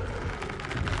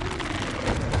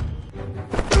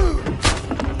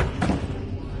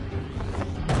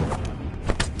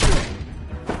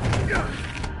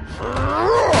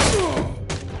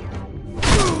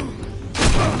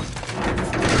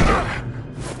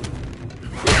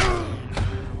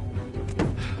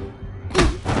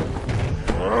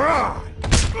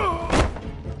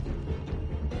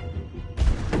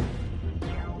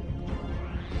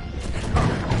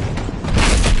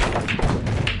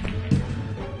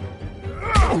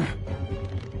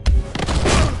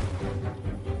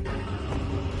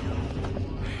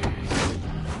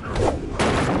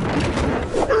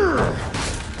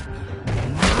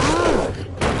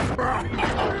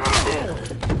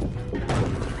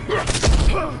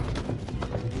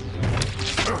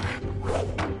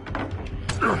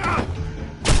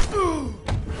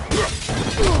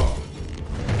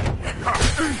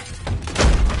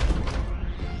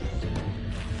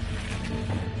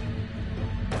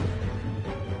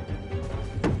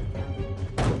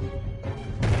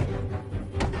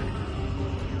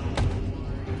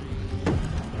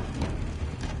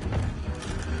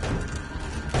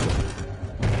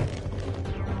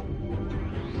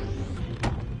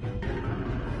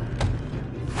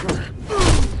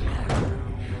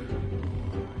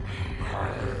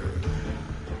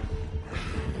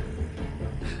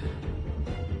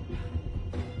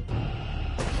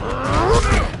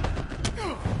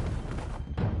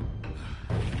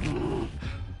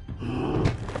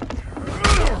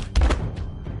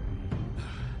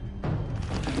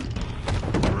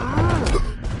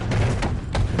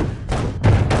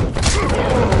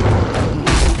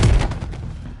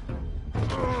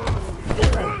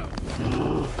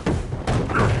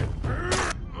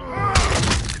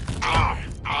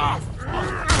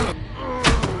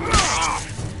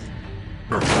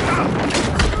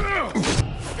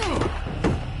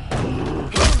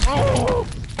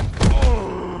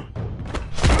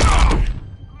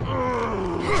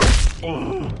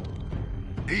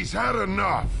 He's had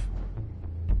enough!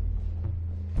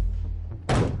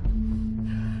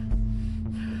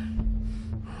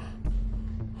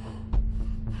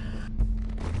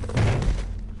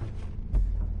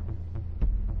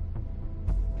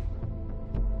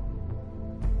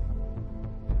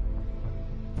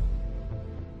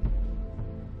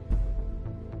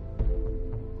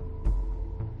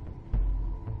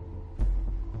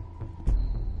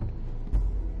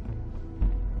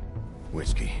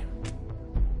 Whiskey.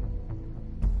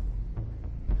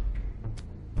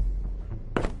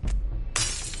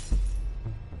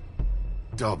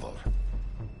 Double.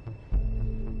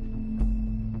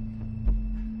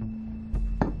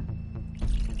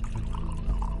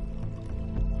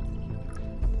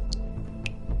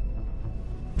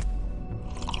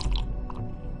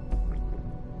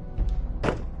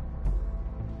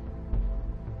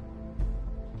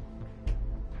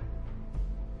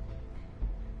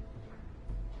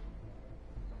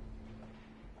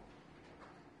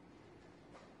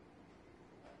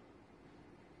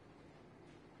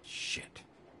 Shit.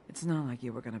 It's not like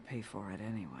you were gonna pay for it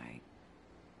anyway.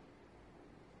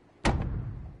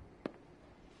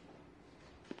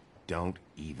 Don't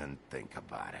even think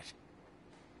about it.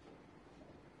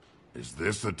 Is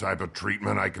this the type of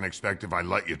treatment I can expect if I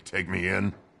let you take me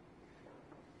in?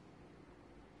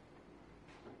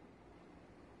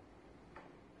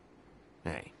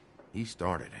 Hey, he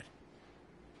started it.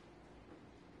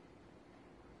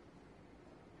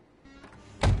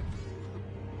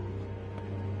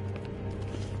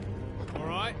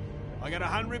 Alright, I got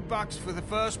 $100 for the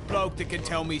first bloke that can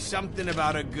tell me something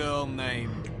about a girl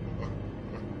named...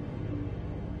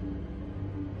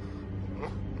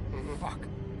 Fuck.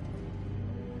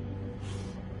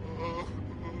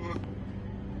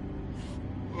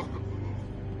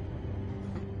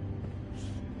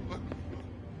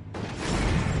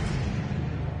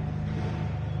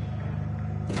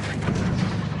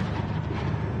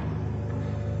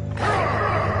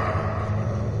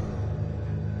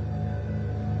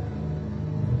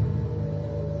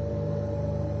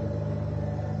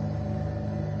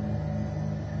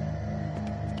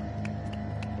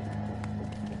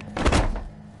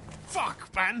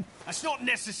 Fuck, man! That's not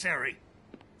necessary!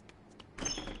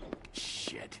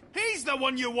 Shit. He's the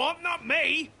one you want, not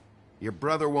me! Your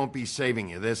brother won't be saving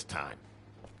you this time.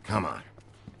 Come on.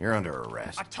 You're under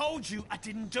arrest. I told you I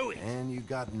didn't do it! And you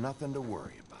got nothing to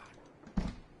worry about.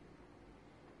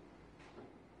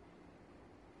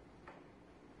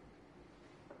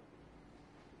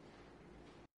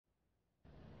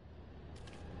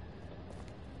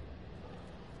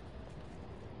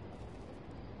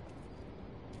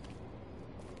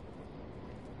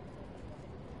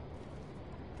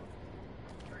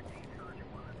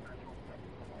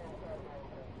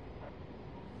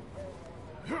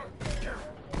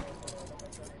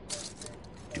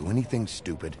 Do anything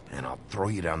stupid, and I'll throw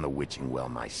you down the witching well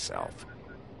myself.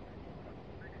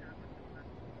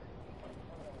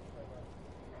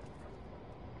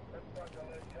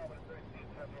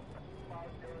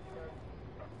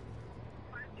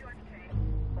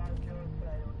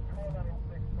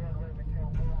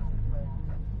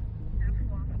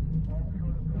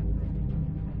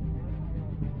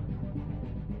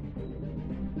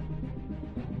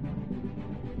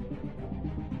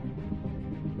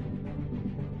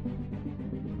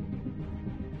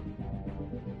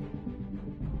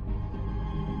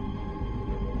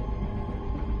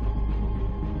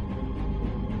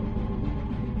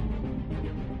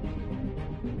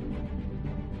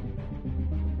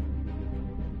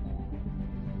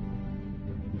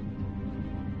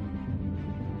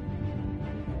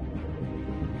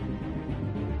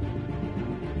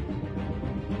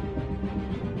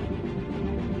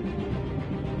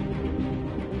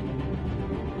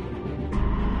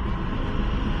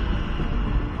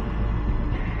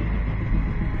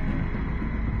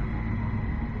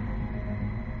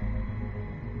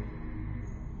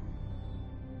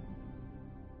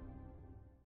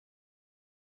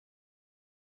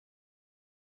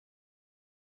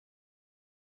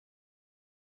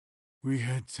 We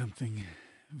had something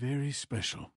very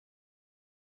special.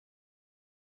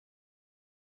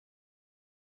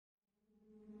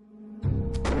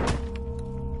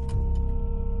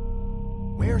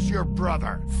 Where's your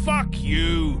brother? Fuck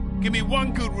you! Give me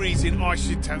one good reason I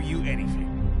should tell you anything.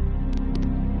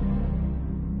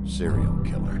 Serial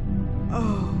killer.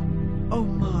 Oh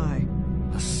my.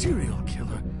 A serial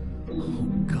killer? Oh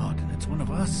God, and it's one of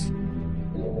us?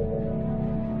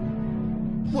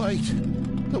 Wait,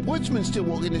 the woodsman's still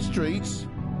walking the streets.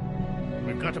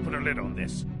 We've got to put a lid on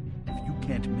this. If you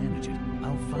can't manage it,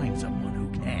 I'll find someone who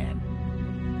can.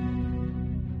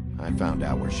 I found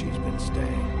out where she's been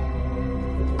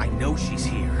staying. I know she's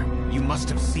here. You must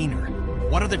have seen her.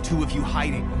 What are the two of you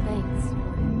hiding? Thanks for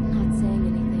not saying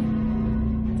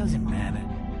anything. Doesn't matter.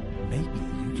 Maybe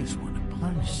you just want to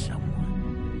punish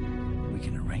someone. We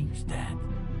can arrange that.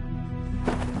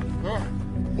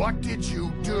 What did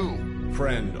you do?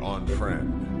 Friend on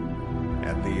friend.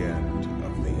 At the end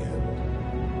of the end.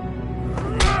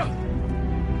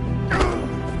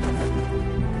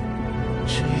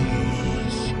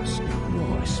 Jesus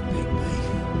Christ,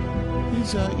 Bigby.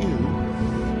 Is that you?